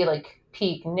like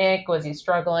peak Nick? Was he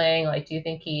struggling? Like, do you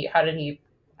think how did he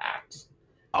act?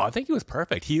 oh, I think he was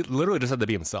perfect. He literally just had to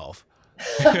be himself.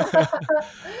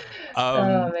 Oh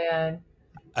um, man,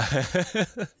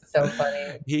 so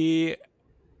funny. he,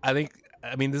 I think,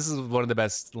 I mean, this is one of the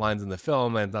best lines in the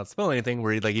film, and not spoil anything,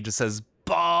 where he just says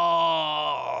balls,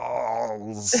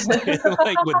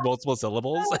 like with multiple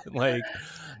syllables, and like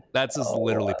that's just Oh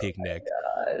literally peak Nick.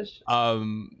 gosh.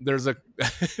 There's a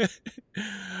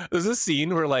there's a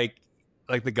scene where like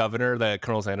the governor, the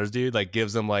Colonel Sanders dude, like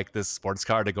gives him like this sports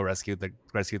car to go rescue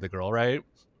the girl, right?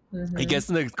 He Hmm. gets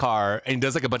in the car and he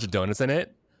does like a bunch of donuts in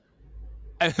it,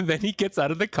 and then he gets out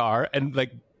of the car and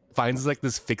like finds like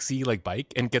this fixie like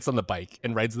bike and gets on the bike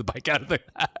and rides the bike out of the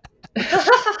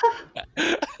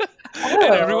and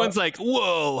Oh. everyone's like,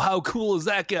 whoa, how cool is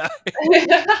that guy?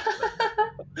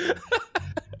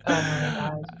 Oh my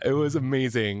gosh. It was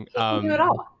amazing. He can do it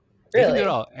all. He can do it Really.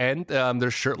 all. And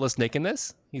there's shirtless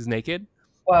nakedness. He's naked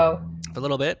Whoa. for a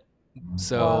little bit.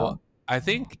 So Whoa. I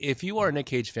think if you are a Nick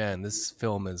Cage fan, this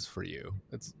film is for you.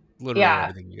 It's literally Yeah.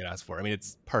 everything you could ask for. I mean,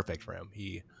 it's perfect for him.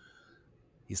 He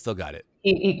still got it.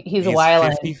 He's a He's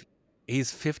wildin'. 50.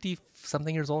 He's 50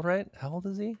 something years old, right? How old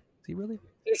is he? Is he really?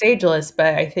 He's ageless,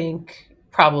 but I think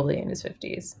probably in his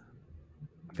 50s.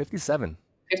 57.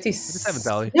 50. 57,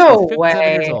 Sally. He's No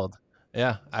 57 years way. old.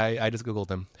 Yeah, I just Googled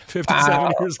him. Wow.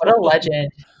 57 years What a old.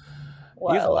 legend. He's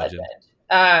What a a legend.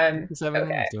 legend. 57,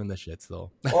 Okay. he's doing this shit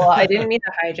still. Well, I didn't mean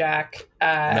to hijack.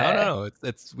 No.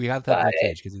 It's we have to have But Nick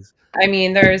Cage because he's I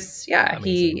mean, yeah,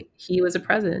 amazing. he was a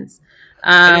presence.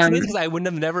 And it's amazing Um, because I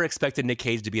wouldn't have never expected Nick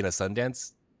Cage to be in a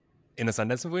Sundance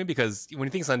movie, because when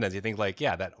you think Sundance, you think like,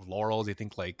 yeah, that laurels, you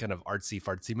think like kind of artsy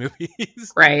fartsy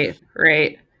movies. right,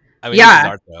 right. I mean, this is Yeah,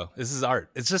 art though. This is art.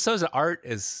 It's just so art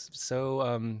is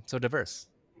so diverse.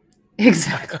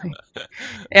 exactly.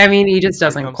 I mean, he just Art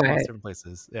doesn't comes from lots of quit. different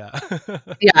places. Yeah.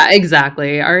 Yeah,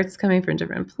 exactly. Art's coming from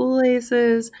different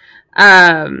places.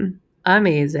 Um,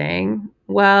 Amazing.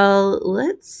 Well,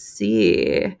 let's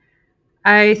see.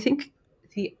 I think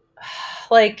the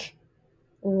like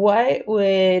what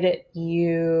would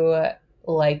you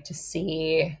like to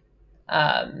see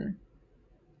um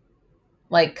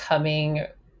like coming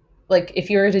like if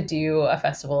you were to do a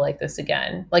festival like this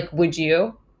again, like would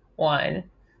you one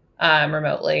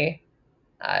remotely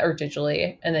or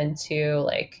digitally, and then two,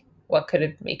 like what could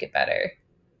it make it better?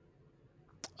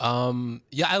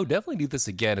 Yeah, I would definitely do this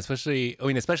again, especially I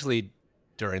mean, especially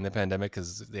during the pandemic,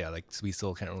 because yeah, like we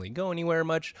still can't really go anywhere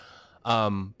much.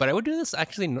 But I would do this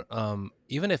actually,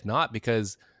 even if not,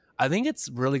 because I think it's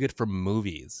really good for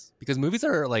movies because movies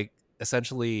are like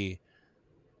essentially,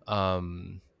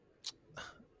 um,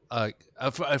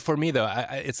 for me though,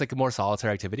 it's like a more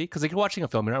solitary activity because like you're watching a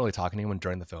film, you're not really talking to anyone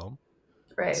during the film,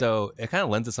 Right. so it kind of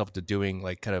lends itself to doing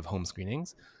like kind of home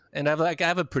screenings. And I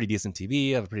have a pretty decent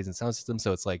TV, I have a pretty decent sound system,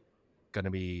 so it's gonna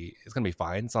be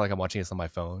fine. It's not like I'm watching this on my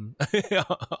phone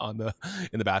on the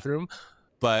in the bathroom,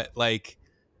 but like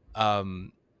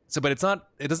but it's not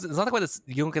quite this,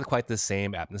 you don't get quite the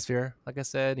same atmosphere, like I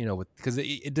said, because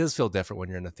it does feel different when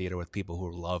you're in the theater with people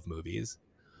who love movies.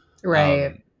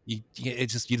 Right. You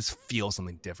just feel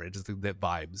something different. It just the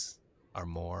vibes are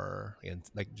more, and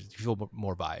like you feel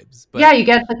more vibes. Yeah, But you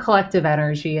get the collective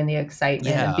energy and the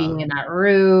excitement of yeah, being in that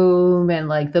room and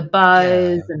like the buzz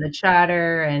yeah, and the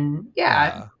chatter and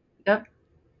yeah. yeah, Yep.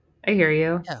 I hear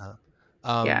you. yeah.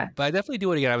 Yeah. But I definitely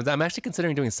do it again. I'm actually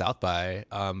considering doing South by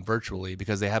virtually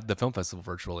because they have the film festival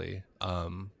virtually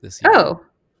this year. Oh.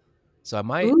 So I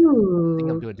might think I'm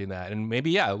Ooh. doing that, and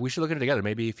maybe yeah, we should look at it together.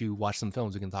 Maybe if you watch some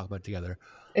films, we can talk about it together.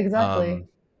 Exactly. Um,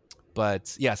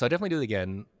 but yeah, so I definitely do it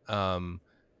again. And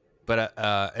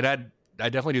I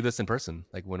definitely do this in person,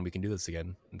 like when we can do this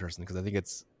again in person, because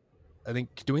I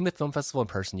think doing the film festival in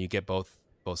person, you get both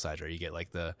sides, right? You get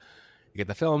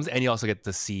the films, and you also get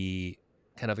to see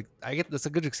kind of I get that's a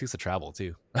good excuse to travel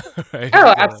too, right? Oh, Like to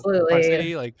Park absolutely.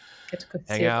 City, like Get to go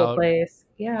hang see a cool out, place.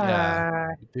 yeah, Yeah.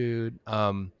 dude.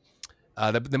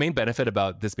 The main benefit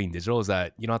about this being digital is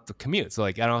that you don't have to commute. So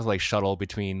like I don't have to like shuttle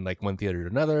between like one theater to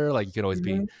another. Like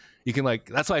Mhm. you can like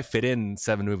that's why I fit in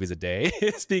 7 movies a day.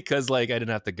 It's because like I didn't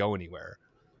have to go anywhere,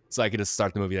 so I could just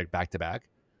start the movie like back to back.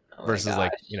 Oh my Versus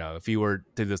like gosh. if you were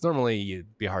to do this normally,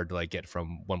 it'd be hard to like get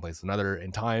from one place to another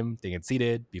in time to get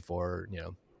seated before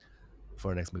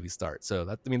the next movie starts. So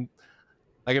that I mean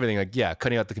like everything like yeah,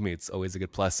 cutting out the commute's always a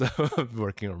good plus of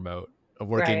working remote, of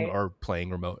working Right. or playing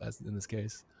remote as in this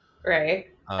case. Right.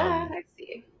 Ah, Um, I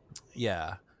see.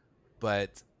 yeah,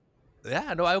 but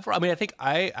yeah, no, I mean, I think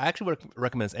I actually would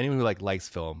recommend this anyone who like likes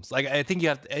films. Like, I think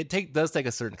does take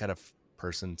a certain kind of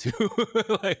person to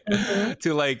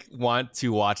Mhm. like want to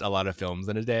watch a lot of films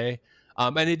in a day.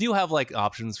 And they do have like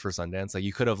options for Sundance. Like,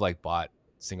 you could have like bought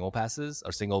single passes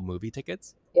or single movie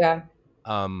tickets. Yeah.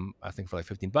 I think for like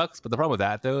 $15. But the problem with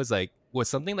that though is like with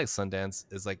something like Sundance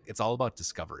is like it's all about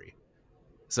discovery.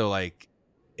 So like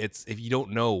it's if you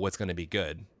don't know what's going to be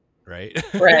good, right?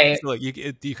 Right. So like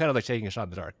you kind of like taking a shot in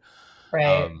the dark.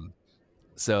 Right. Um,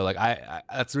 so like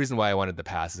that's the reason why I wanted the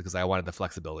pass is because I wanted the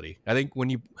flexibility. I think when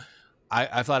you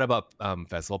I've thought about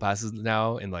festival passes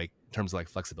now in like terms of like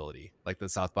flexibility. Like the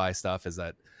South by stuff is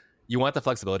that you want the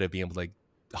flexibility of being able to like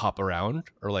hop around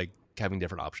or like having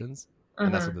different options.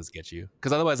 And that's what Mhm. this gets you.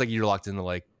 Because otherwise like you're locked into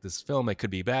like this film, it could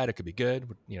be bad, it could be good,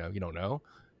 you don't know.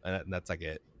 And that's like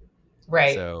it.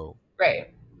 Right. So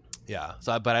Right. yeah.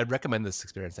 But I'd recommend this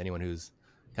experience to anyone who's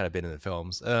kind of been in the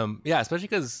films. Yeah, especially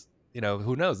because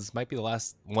who knows? This might be the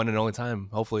last one and only time.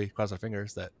 Hopefully, cross our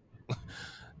fingers that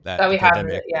That the we have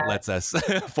pandemic yeah. lets us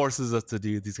forces us to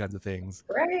do these kinds of things.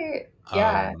 Right.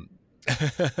 Yeah. Um, Yeah,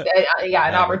 an yeah,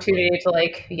 hopefully, opportunity to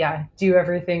like, yeah, do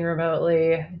everything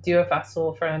remotely, do a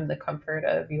festival from the comfort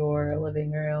of your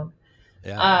living room.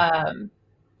 yeah, Um,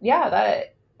 yeah,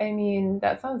 I mean,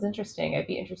 that sounds interesting. I'd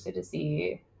be interested to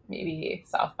see maybe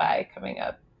South by coming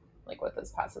up, like what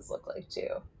those passes look like too.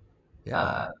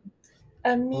 yeah.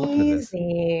 Um, We'll look into this.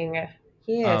 amazing.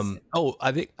 Yes. Oh,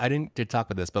 I think I didn't get to talk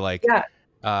about this, but like,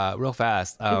 Yeah. real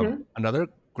fast. Hmm. Another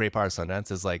great part of Sundance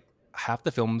is like half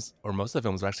the films or most of the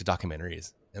films are actually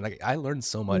documentaries, and like I learned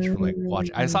so much from like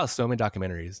watching. I Mm. saw so many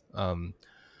documentaries.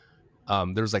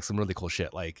 There was like some really cool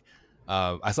shit. Like,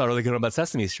 I saw a really good one about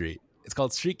Sesame Street. It's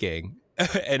called Street Gang,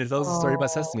 and it tells a story about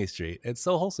Oh, Sesame Street. It's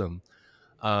so wholesome.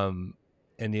 Um,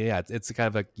 and yeah, it's kind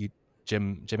of like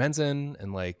Jim Henson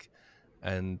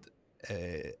and uh,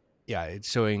 yeah, it's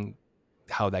showing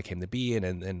how that came to be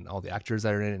and all the actors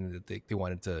that are in it, and they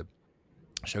wanted to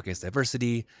showcase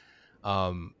diversity.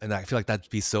 And I feel like that'd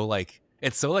be so like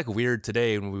it's so like weird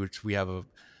today in which we have a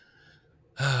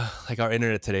like our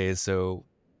internet today is so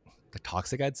like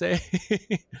toxic, I'd say.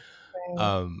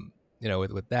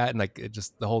 Right. With that, and like it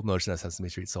just the whole notion of Sesame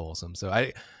Street's so wholesome. So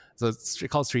it's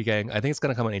called Street Gang. I think it's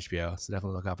gonna come on HBO, so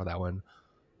definitely look out for that one.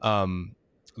 Um,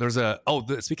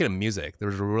 speaking of music, there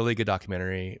was a really good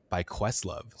documentary by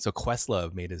Questlove. So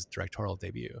Questlove made his directorial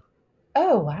debut.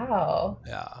 Oh, wow.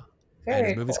 Yeah, and his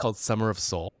Very movie's cool. called Summer of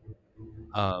Soul.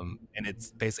 And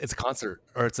it's a concert,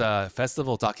 or it's a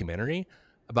festival documentary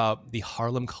about the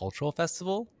Harlem Cultural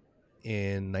Festival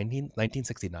in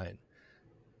 1969.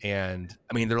 And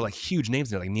I mean, there are like huge names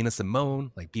there, like Nina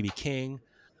Simone, like BB King,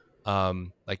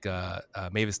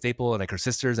 Mavis Staple, and like her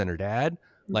sisters and her dad.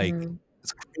 Like, Mhm.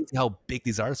 it's crazy how big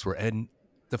these artists were, and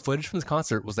the footage from this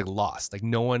concert was like lost. Like,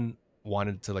 no one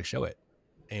wanted to like show it,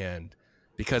 and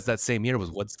because that same year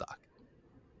was Woodstock,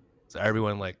 so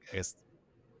everyone, like, I guess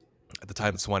at the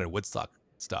time just wanted Woodstock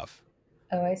stuff.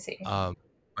 Oh, I see. Um,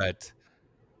 but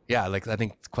yeah, like I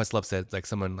think Questlove said like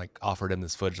someone like offered him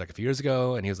this footage like a few years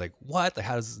ago, and he was like, "What? Like,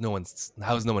 how has no one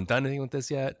done anything with this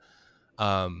yet?"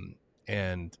 Um,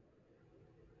 and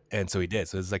so he did.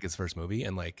 So it's like his first movie,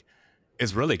 and like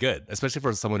it's really good, especially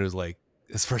for someone who's like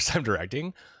his first time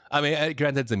directing. I mean,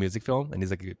 granted, it's a music film, and he's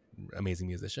like an amazing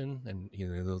musician, and he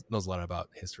knows a lot about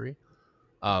history.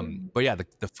 Mhm. But yeah,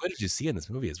 the footage you see in this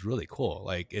movie is really cool.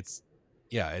 Like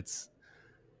yeah, it's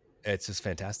just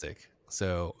fantastic.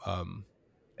 So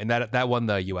and that won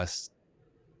the U.S.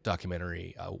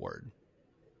 documentary award.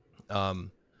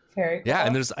 Um, Very yeah,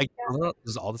 and cool.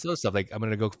 there's all this other stuff. Like I'm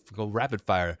gonna go rapid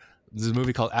fire. There's a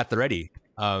movie called At the Ready,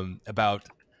 about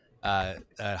a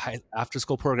after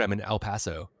school program in El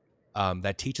Paso,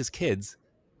 that teaches kids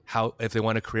how if they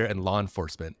want a career in law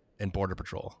enforcement and border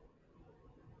patrol.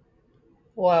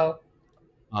 Whoa.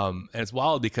 And it's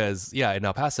wild because yeah, in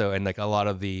El Paso, and like a lot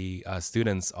of the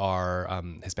students are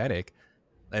Hispanic,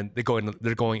 and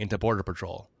they're going into border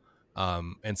patrol.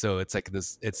 And so it's like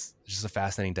this, it's just a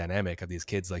fascinating dynamic of these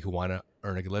kids like who want to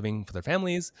earn a good living for their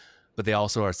families, but they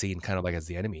also are seen kind of like as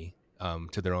the enemy,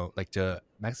 to their own, like to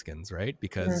Mexicans, right?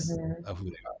 Because Mhm. of who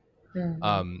they are. Mhm.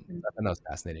 I thought that was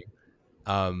fascinating.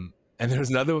 And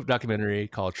there's another documentary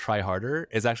called Try Harder.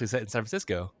 It's actually set in San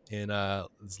Francisco in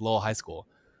this Lowell High School,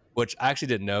 which I actually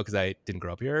didn't know because I didn't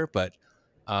grow up here. But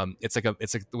it's like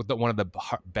one of the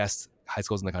best high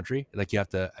schools in the country. Like you have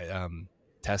to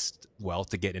test well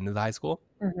to get into the high school,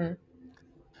 Mhm.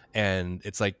 and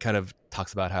it's like kind of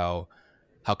talks about how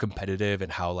competitive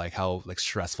and how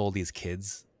stressful these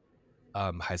kids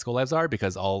high school lives are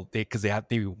because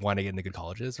they want to get into good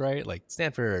colleges, right? Like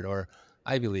Stanford or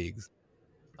Ivy Leagues.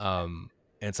 And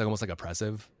it's like almost like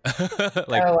oppressive,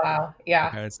 like Oh, wow. the Yeah.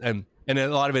 parents, and a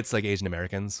lot of it's like Asian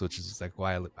Americans, which is like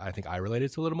why I think I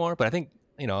related to a little more. But I think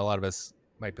a lot of us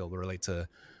might be able to relate to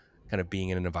kind of being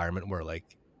in an environment where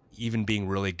like even being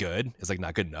really good is like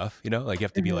not good enough. Like you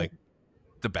have to be Mhm. like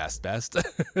the best.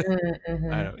 Mhm. I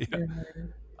Mhm. don't. Yeah.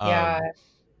 Mhm. Yeah. Um,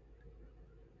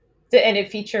 And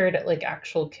it featured like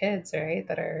actual kids, right?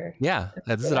 That are yeah.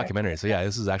 This is a that are documentary, so yeah,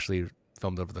 this is actually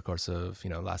filmed over the course of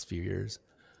last few years.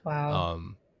 wow.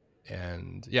 Um,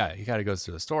 and yeah, he kind of goes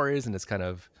through the stories, and it's kind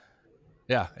of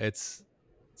yeah, it's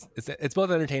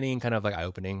both entertaining and kind of like eye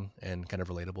opening and kind of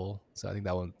relatable. So I think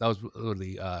that was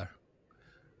really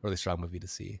really strong movie to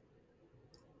see.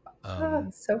 Oh,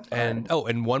 so And fun.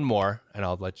 and one more, and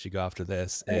I'll let you go after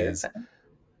this Oh, you're is fun.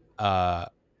 uh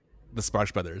the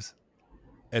Sparks Brothers.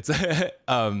 It's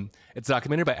it's a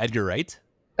documentary by Edgar Wright,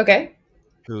 Okay.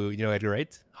 who Edgar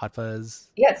Wright, Hot Fuzz,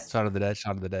 Yes. Shaun of the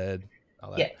Dead,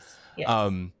 all that. Yes. Yes.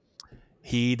 Um,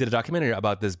 he did a documentary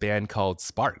about this band called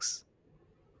Sparks,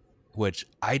 which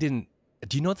I didn't.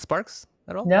 Do you know the Sparks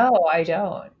at all? No, I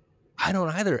don't. I don't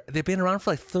either. They've been around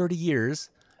for like 30 years,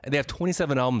 and they have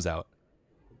 27 albums out.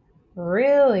 Yeah,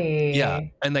 Really?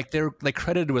 and like they're like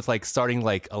credited with like starting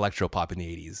like electro pop in the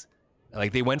 80s.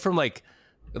 Like they went from like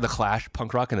the Clash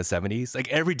punk rock in the 70s. Like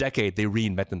every decade they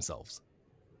reinvent themselves.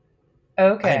 I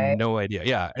had Okay. no idea.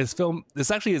 Yeah,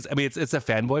 this actually is. I mean, it's a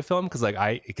fanboy film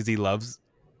because he loves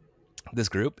this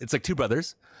group. It's like two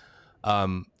brothers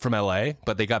from LA,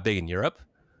 but they got big in Europe.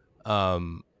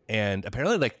 And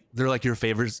apparently like they're like your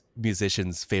favorite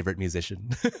musician's favorite musician.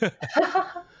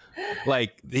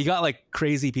 Like he got like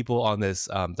crazy people on this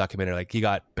documentary. Like he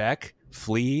got Beck,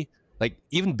 Flea, like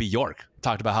even Bjork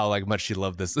talked about how like much she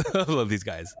loved this love these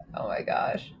guys. Oh my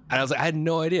gosh. And I was like, I had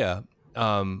no idea.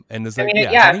 And it's I like, mean, yeah, so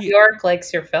I yeah, if think York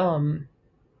likes your film,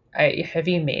 have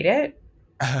you made it?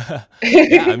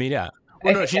 yeah, I mean, yeah.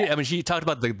 Well, no, Yeah. she talked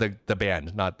about the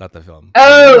band, not the film. She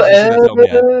hasn't seen the Oh, film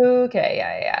yet. okay.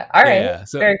 Yeah, yeah. All Yeah, right. yeah.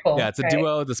 So Very yeah, cool. it's a All right.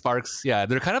 duo, the Sparks. Yeah,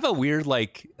 they're kind of a weird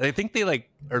like. I think they like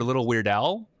are a little Weird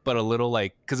Al, but a little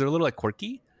like because they're a little like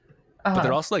quirky, but they're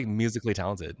Uh-huh. also like musically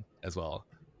talented as well.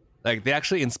 Like they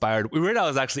actually inspired. Weird Al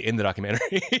was actually in the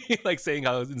documentary, like saying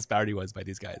how inspired he was by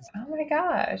these guys. Oh my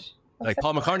gosh. That's Like so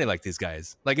Paul McCartney, fun. like these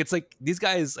guys. Like it's like these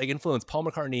guys like influenced Paul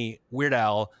McCartney, Weird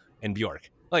Al, and Bjork.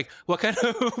 Like what kind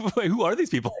of like, who are these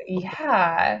people?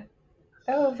 Yeah.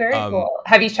 Oh, very Um, cool.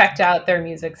 Have you checked out their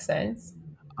music since?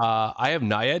 I have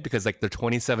not yet because like their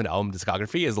 27 album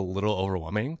discography is a little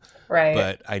overwhelming, Right.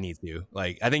 but I need to.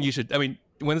 Like I think you should. I mean,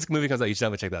 when this movie comes out, you should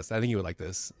definitely check this. I think you would like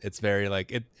this. It's very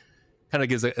like it kind of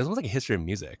gives it's almost like a history of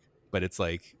music, but it's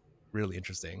like really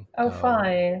interesting. Oh,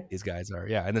 fine. These guys are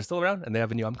and they're still around and they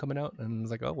have a new album coming out and it's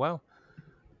like oh wow,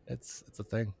 it's a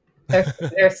thing.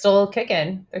 They're still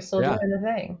kicking. They're still doing Yeah, the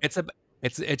thing.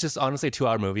 it's just honestly a 2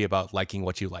 hour movie about liking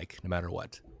what you like no matter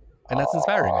what, and that's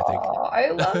inspiring. I think. Oh, I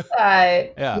love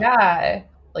that. Yeah, Yeah.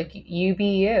 Like you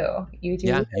be you. You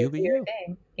yeah, do you be your you,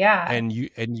 thing. Yeah. and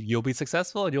you'll be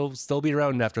successful and you'll still be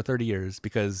around after 30 years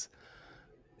because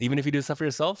even if you do stuff for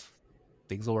yourself,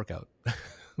 things will work out.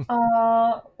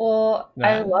 Oh, well,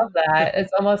 I Yeah, love that.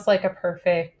 It's almost like a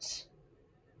perfect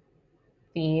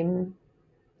theme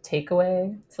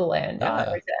takeaway to land on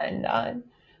yeah. or to end on.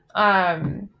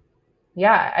 Um,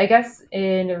 yeah, I guess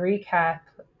in recap,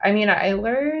 I mean, I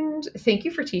learned, thank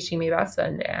you for teaching me about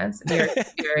Sundance and your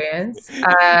experience. You're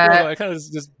welcome. I kind of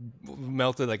just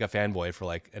melted like a fanboy for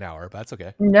like an hour, but that's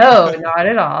okay. No, not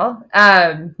at all.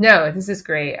 No, this is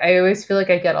great. I always feel like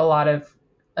I get a lot of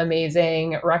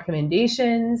amazing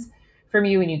recommendations from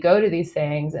you when you go to these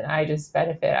things, and I just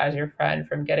benefit as your friend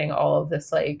from getting all of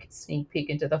this like sneak peek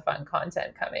into the fun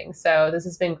content coming. So this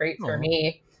has been great for Oh,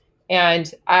 me.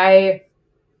 And I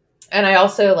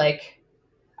also like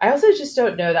I also just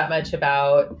don't know that much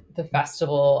about the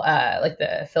festival, like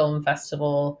the film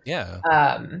festival, yeah.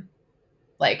 um,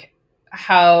 like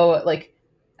how like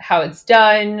how it's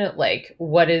done, like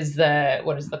what is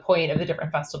the point of the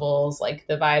different festivals, like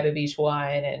the vibe of each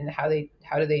one, and how do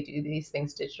they do these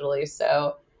things digitally.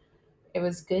 So it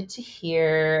was good to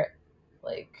hear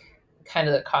like kind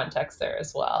of the context there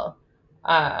as well.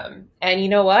 And you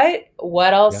know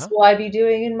what else Yeah. will I be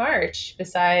doing in March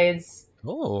besides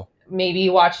Oh. maybe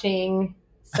watching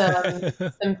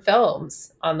some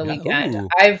films on the Yeah. weekend? Ooh.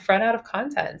 I've run out of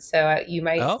content, so you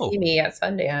might Oh. see me at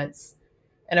Sundance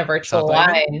in a South virtual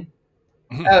by again?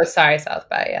 line. Oh, sorry, South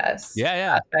by, yes. Yeah,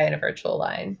 yeah. South by in a virtual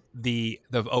line. The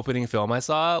opening film I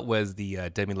saw was the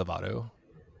Demi Lovato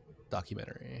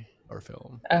documentary or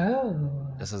film. Oh.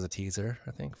 Just as a teaser,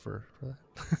 I think for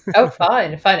Oh,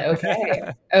 fun, fun. Okay.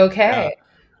 that. Yeah. Okay.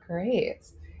 Great.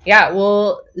 Yeah,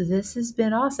 well, this has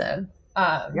been awesome.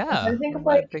 I'm trying Yeah. to think I'm of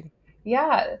glad. like,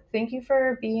 yeah, thank you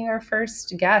for being our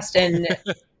first guest, and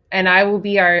I will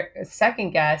be our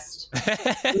second guest.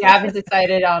 We haven't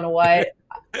decided on what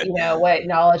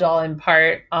knowledge I'll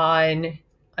impart on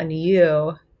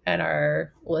you and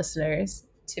our listeners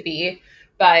to be,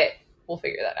 but we'll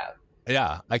figure that out.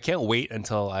 Yeah, I can't wait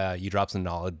until you drop some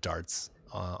knowledge darts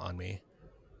on me.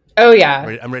 Oh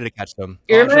yeah, I'm ready to catch them.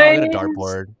 your I'll get a mind.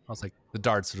 dartboard. I was like, the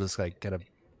darts are just like kind of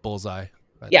bullseye right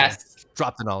there. Yes,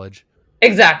 Drop the knowledge.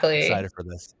 exactly. Excited for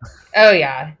this. Oh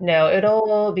yeah, no,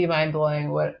 it'll be mind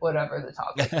blowing. Whatever the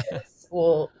topic is,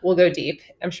 we'll go deep.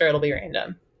 I'm sure it'll be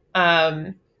random.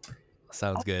 Um,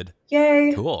 Sounds good.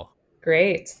 yay, Cool.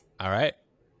 great. All right.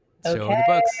 Show me Okay,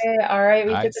 the books. all right,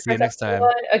 we All did right. the See you first next episode time.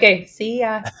 one. Okay, see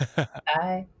ya.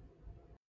 Bye.